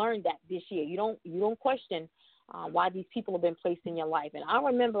 I've learned that this year. You don't question why these people have been placed in your life. And I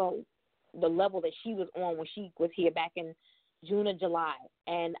remember the level that she was on when she was here back in June or July.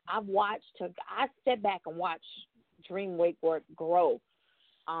 And I've watched her. I sat back and watched Dream Wake Work grow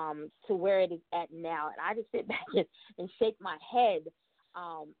to where it is at now. And I just sit back and shake my head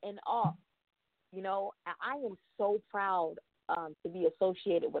in awe. I am so proud to be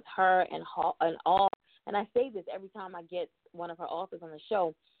associated with her and all. And I say this every time I get one of her authors on the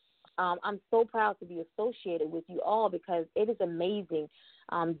show. I'm so proud to be associated with you all because it is amazing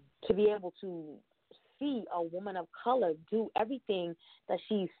to be able to see a woman of color do everything that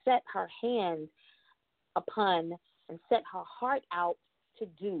she set her hands upon and set her heart out to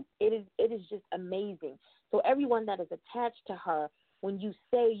do. It is just amazing. So everyone that is attached to her, when you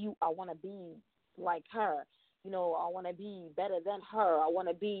say I want to be like her, I want to be better than her, I want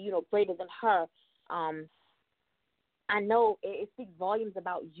to be, greater than her, I know it speaks volumes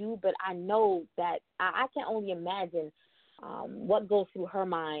about you, but I know that I can only imagine what goes through her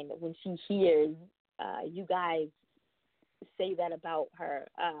mind when she hears you guys say that about her.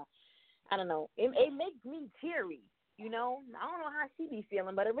 I don't know. It makes me teary, I don't know how she be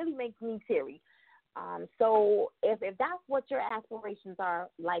feeling, but it really makes me teary. So if that's what your aspirations are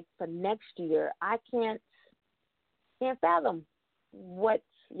like for next year, I can't fathom what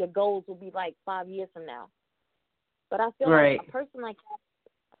your goals will be like 5 years from now. But I feel like a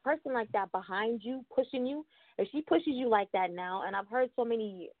person like that behind you, pushing you, if she pushes you like that now, and I've heard so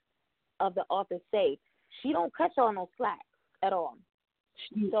many of the authors say, she don't cut y'all no slack at all.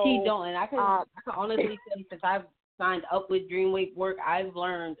 She don't, and I can honestly say, since I've signed up with Dreamwake Work, I've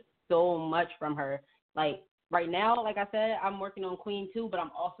learned so much from her. Like right now, like I said, I'm working on Queen 2, but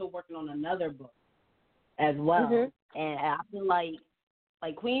I'm also working on another book as well. Mm-hmm. And I feel like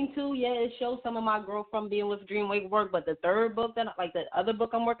Queen 2, it shows some of my growth from being with Dreamwake Work, but the third book, the other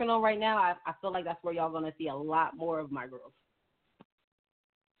book I'm working on right now, I feel like that's where y'all going to see a lot more of my growth.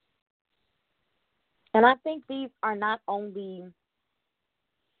 And I think these are not only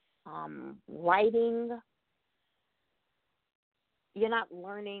writing, you're not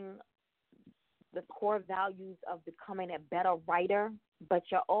learning the core values of becoming a better writer, but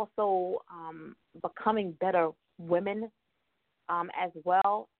you're also becoming better women as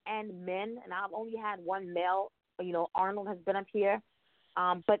well, and men. And I've only had one male, Arnold has been up here,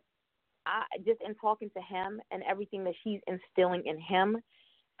 but I just in talking to him and everything that she's instilling in him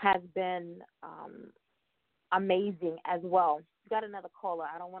has been amazing as well. You got another caller.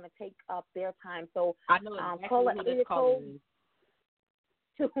 I don't want to take up their time, so I know exactly caller who this caller is.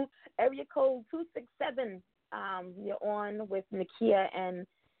 Area code 267. You're on with Nakia and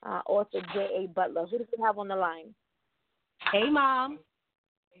author J.A. Butler. Who do we have on the line? Hey, Mom.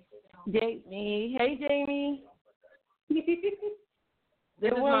 Jamie. Hey, Jamie. This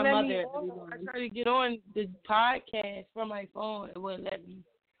is my mother. I tried to get on the podcast from my phone. It wouldn't let me.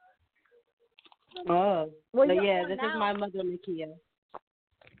 Oh. Well, so, this is my mother, Nakia.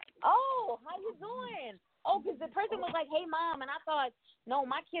 Oh, how you doing? Oh, because the person was like, hey, Mom, and I thought, no,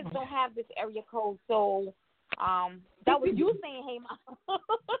 my kids don't have this area code, so that was you saying, hey, Mom.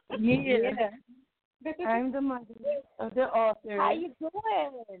 Yeah. I'm the mother of the author. How you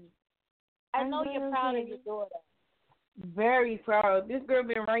doing? I know you're proud of your daughter. Very proud. This girl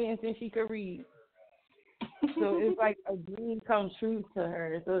been writing since she could read. So it's like a dream come true to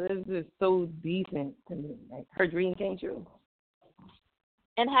her. So it's just so decent to me. Like her dream came true.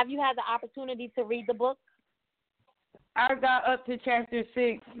 And have you had the opportunity to read the book? I got up to chapter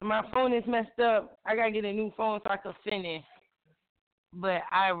 6. My phone is messed up. I gotta get a new phone so I can finish. But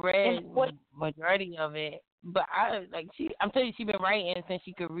I read majority of it. But I'm telling you, she been writing since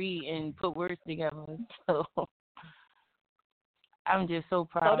she could read and put words together. So I'm just so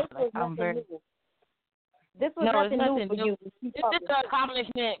proud. So this was nothing new. This was nothing new for you. It's just an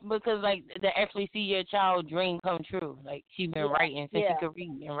accomplishment because to actually see your child dream come true. Like she been writing since she could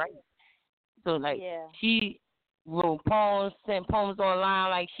read and write. So she wrote poems, sent poems online.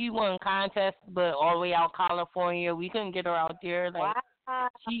 Like she won contests, but all the way out California, we couldn't get her out there. Like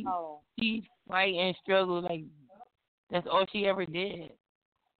she fight and struggle. Like that's all she ever did.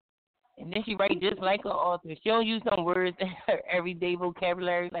 And then she write just like an author. She don't use some words in her everyday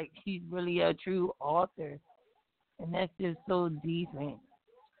vocabulary. Like she's really a true author, and that's just so decent.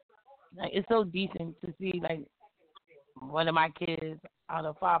 Like it's so decent to see like one of my kids out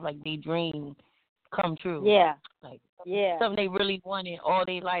of 5, like they dream come true. Yeah. Like yeah. Something they really wanted all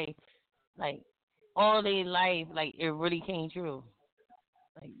their life. Like all their life, like it really came true.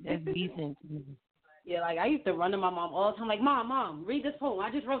 Like that's decent to me. Yeah, like I used to run to my mom all the time, like, Mom, read this poem.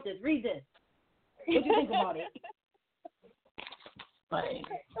 I just wrote this. Read this. What do you think about it? Like,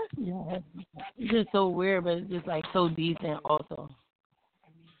 yeah, it's just so weird, but it's just like so decent also.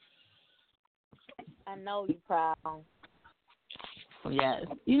 I know you proud. Yes.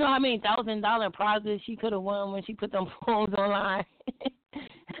 You know how many $1,000 prizes she could have won when she put them poems online?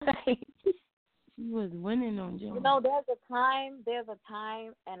 Like, she was winning on Jones. You know, there's a time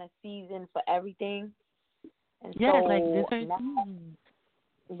and a season for everything. And yeah, so like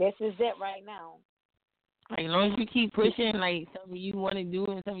this is it right now. Like, as long as you keep pushing, like, something you want to do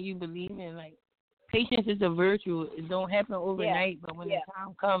and something you believe in, like, patience is a virtue. It don't happen overnight, but when the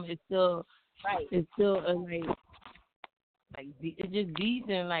time comes, it's still, it's still a, like, it's just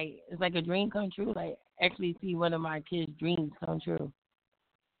decent. Like, it's like a dream come true. Like, actually see one of my kids' dreams come true.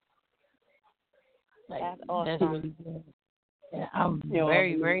 Like, that's awesome. That's really good. And I'm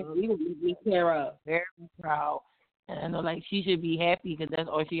very proud. And I know, like, she should be happy because that's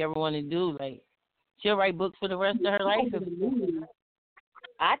all she ever wanted to do. Like, she'll write books for the rest of her life.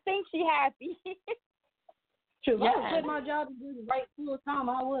 I think she's happy. True. If I would quit my job and do the right full time,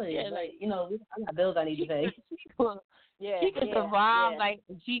 I would. Yeah, like, you know, I got bills I need to pay. She can survive. Like,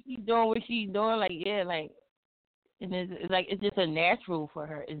 she keep doing what she's doing. Like, and it's like it's just a natural for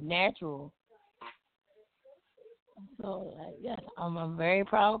her. It's natural. So, yes, I'm a very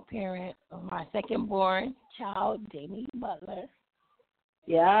proud parent of my second born child, Jamie Butler.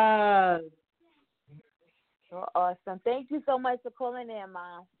 Yeah. You're awesome. Thank you so much for calling in,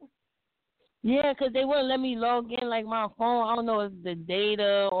 Mom. Yeah, because they wouldn't let me log in, like, my phone. I don't know if the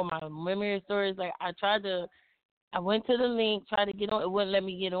data or my memory storage. Like, I went to the link, tried to get on. It wouldn't let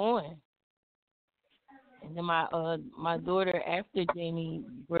me get on. And then my daughter, after Jamie,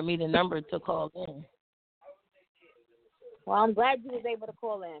 brought me the number to call in. Well, I'm glad you was able to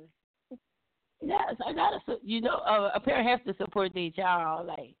call in. Yes, I gotta. A parent has to support their child.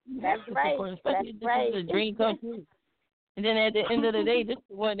 Like, that's right. Especially this is a dream come true. And then at the end of the day, this is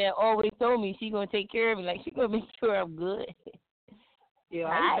the one that always told me she's gonna take care of me. Like, she's gonna make sure I'm good. Yeah,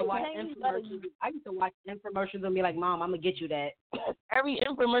 I used to watch infomercials and be like, Mom, I'm gonna get you that. Every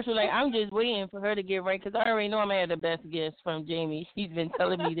infomercial, like, I'm just waiting for her to get right because I already know I'm gonna have the best gifts from Jamie. She's been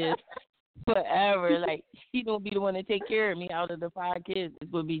telling me this forever. Like, she's gonna be the one to take care of me out of the 5 kids. It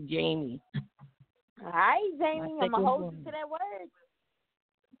would be Jamie. All right, Jamie, I'm gonna hold you to that word.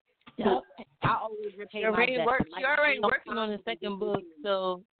 Yep. I always retain my debt. She's already working on the second book,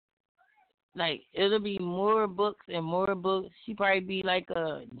 so like it'll be more books and more books. She probably be like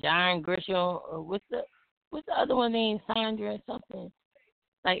a John Grisham or what's the other one named Sandra or something.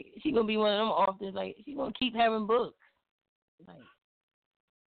 Like, she gonna be one of them authors. Like, she gonna keep having books. Like,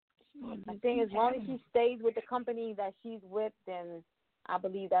 I think as long as she stays with the company that she's with, then I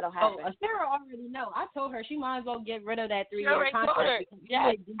believe that'll happen. Oh, Sarah already know. I told her she might as well get rid of that 3-year contract.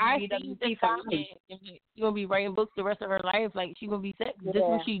 Yeah, I see the comment. She's gonna be writing books the rest of her life. Like, she's gonna be set. This is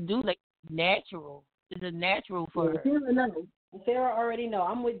what she do. Like, natural. It's a natural for her. Sarah already know.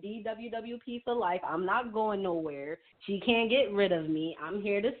 I'm with DWWP for life. I'm not going nowhere. She can't get rid of me. I'm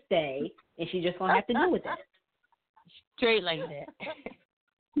here to stay, and she just gonna have to deal with that. Straight like that.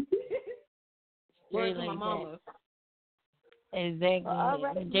 Word to my mama. Exactly.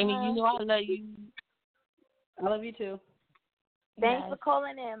 Right, Jamie, you know I love you. I love you too. Thanks for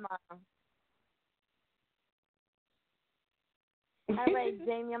calling in, Mom. All right,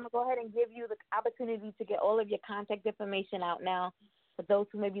 Jamie, I'm going to go ahead and give you the opportunity to get all of your contact information out now for those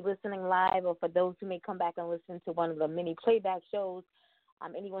who may be listening live or for those who may come back and listen to one of the many playback shows.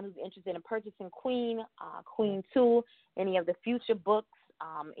 Anyone who's interested in purchasing Queen, Queen 2, any of the future books,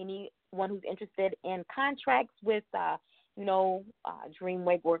 anyone who's interested in contracts with, Dream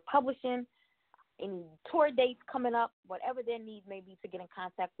Wake Work Publishing, any tour dates coming up, whatever their need may be to get in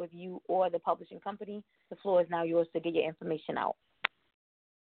contact with you or the publishing company, the floor is now yours to get your information out.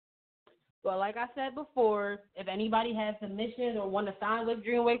 Well, like I said before, if anybody has submissions or want to sign with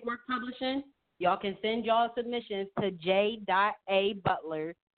Dream Wake Work Publishing, y'all can send y'all submissions to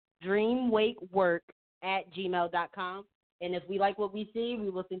j.a.butler, dreamwakework@gmail.com. And if we like what we see, we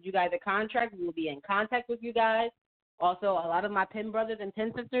will send you guys a contract. We will be in contact with you guys. Also, a lot of my Pen Brothers and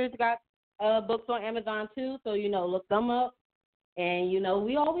Pen Sisters got books on Amazon too, so, look them up. And,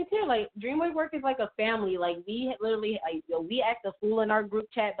 we always hear, like, Dreamway Work is like a family. Like, we literally, we act a fool in our group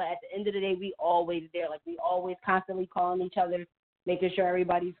chat, but at the end of the day, we always there. Like, we always constantly calling each other. making sure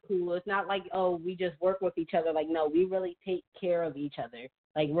everybody's cool. It's not like, oh, we just work with each other. Like, no, we really take care of each other.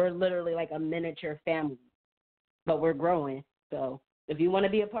 Like, we're literally like a miniature family, but we're growing. So if you want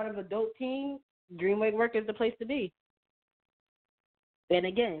to be a part of a dope team, Dreamwake Work is the place to be. And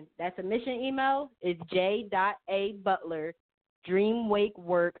again, that submission email is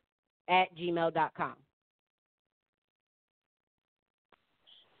j.abutler@dreamwakework@gmail.com.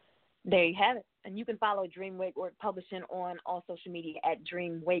 There you have it. And you can follow Dreamwake Work Publishing on all social media at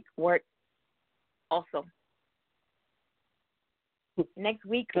Dreamwake Work also. Next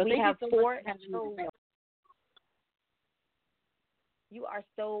week, we have 4 shows. You are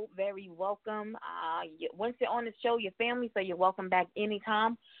so very welcome. Once you're on the show, your family, so you're welcome back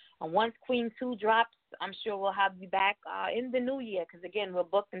anytime. Once Queen 2 drops, I'm sure we'll have you back in the new year because, again, we're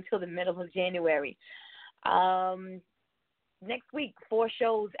booked until the middle of January. Next week, 4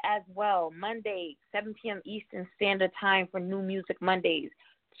 shows as well. Monday, 7 p.m. Eastern Standard Time for New Music Mondays.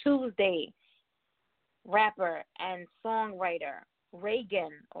 Tuesday, rapper and songwriter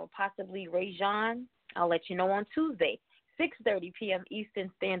Reagan, or possibly Rajon. I'll let you know on Tuesday, 6:30 p.m. Eastern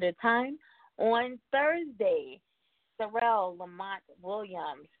Standard Time. On Thursday, Pharrell Lamont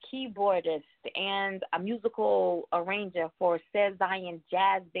Williams, keyboardist and a musical arranger for Says Zion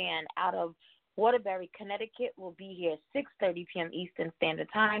Jazz Band out of Waterbury, Connecticut, will be here 6:30 p.m. Eastern Standard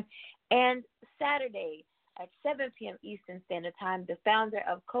Time. And Saturday at 7 p.m. Eastern Standard Time, the founder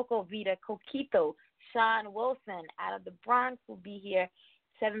of Coco Vida Coquito, Sean Wilson, out of the Bronx, will be here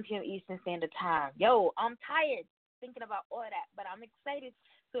 7 p.m. Eastern Standard Time. Yo, I'm tired thinking about all that, but I'm excited.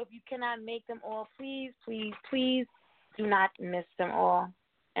 So if you cannot make them all, please, please, please do not miss them all.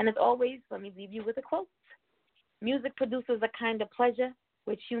 And as always, let me leave you with a quote. Music produces a kind of pleasure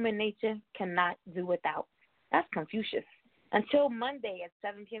which human nature cannot do without. That's Confucius. Until Monday at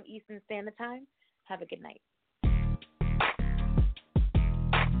 7 p.m. Eastern Standard Time, have a good night.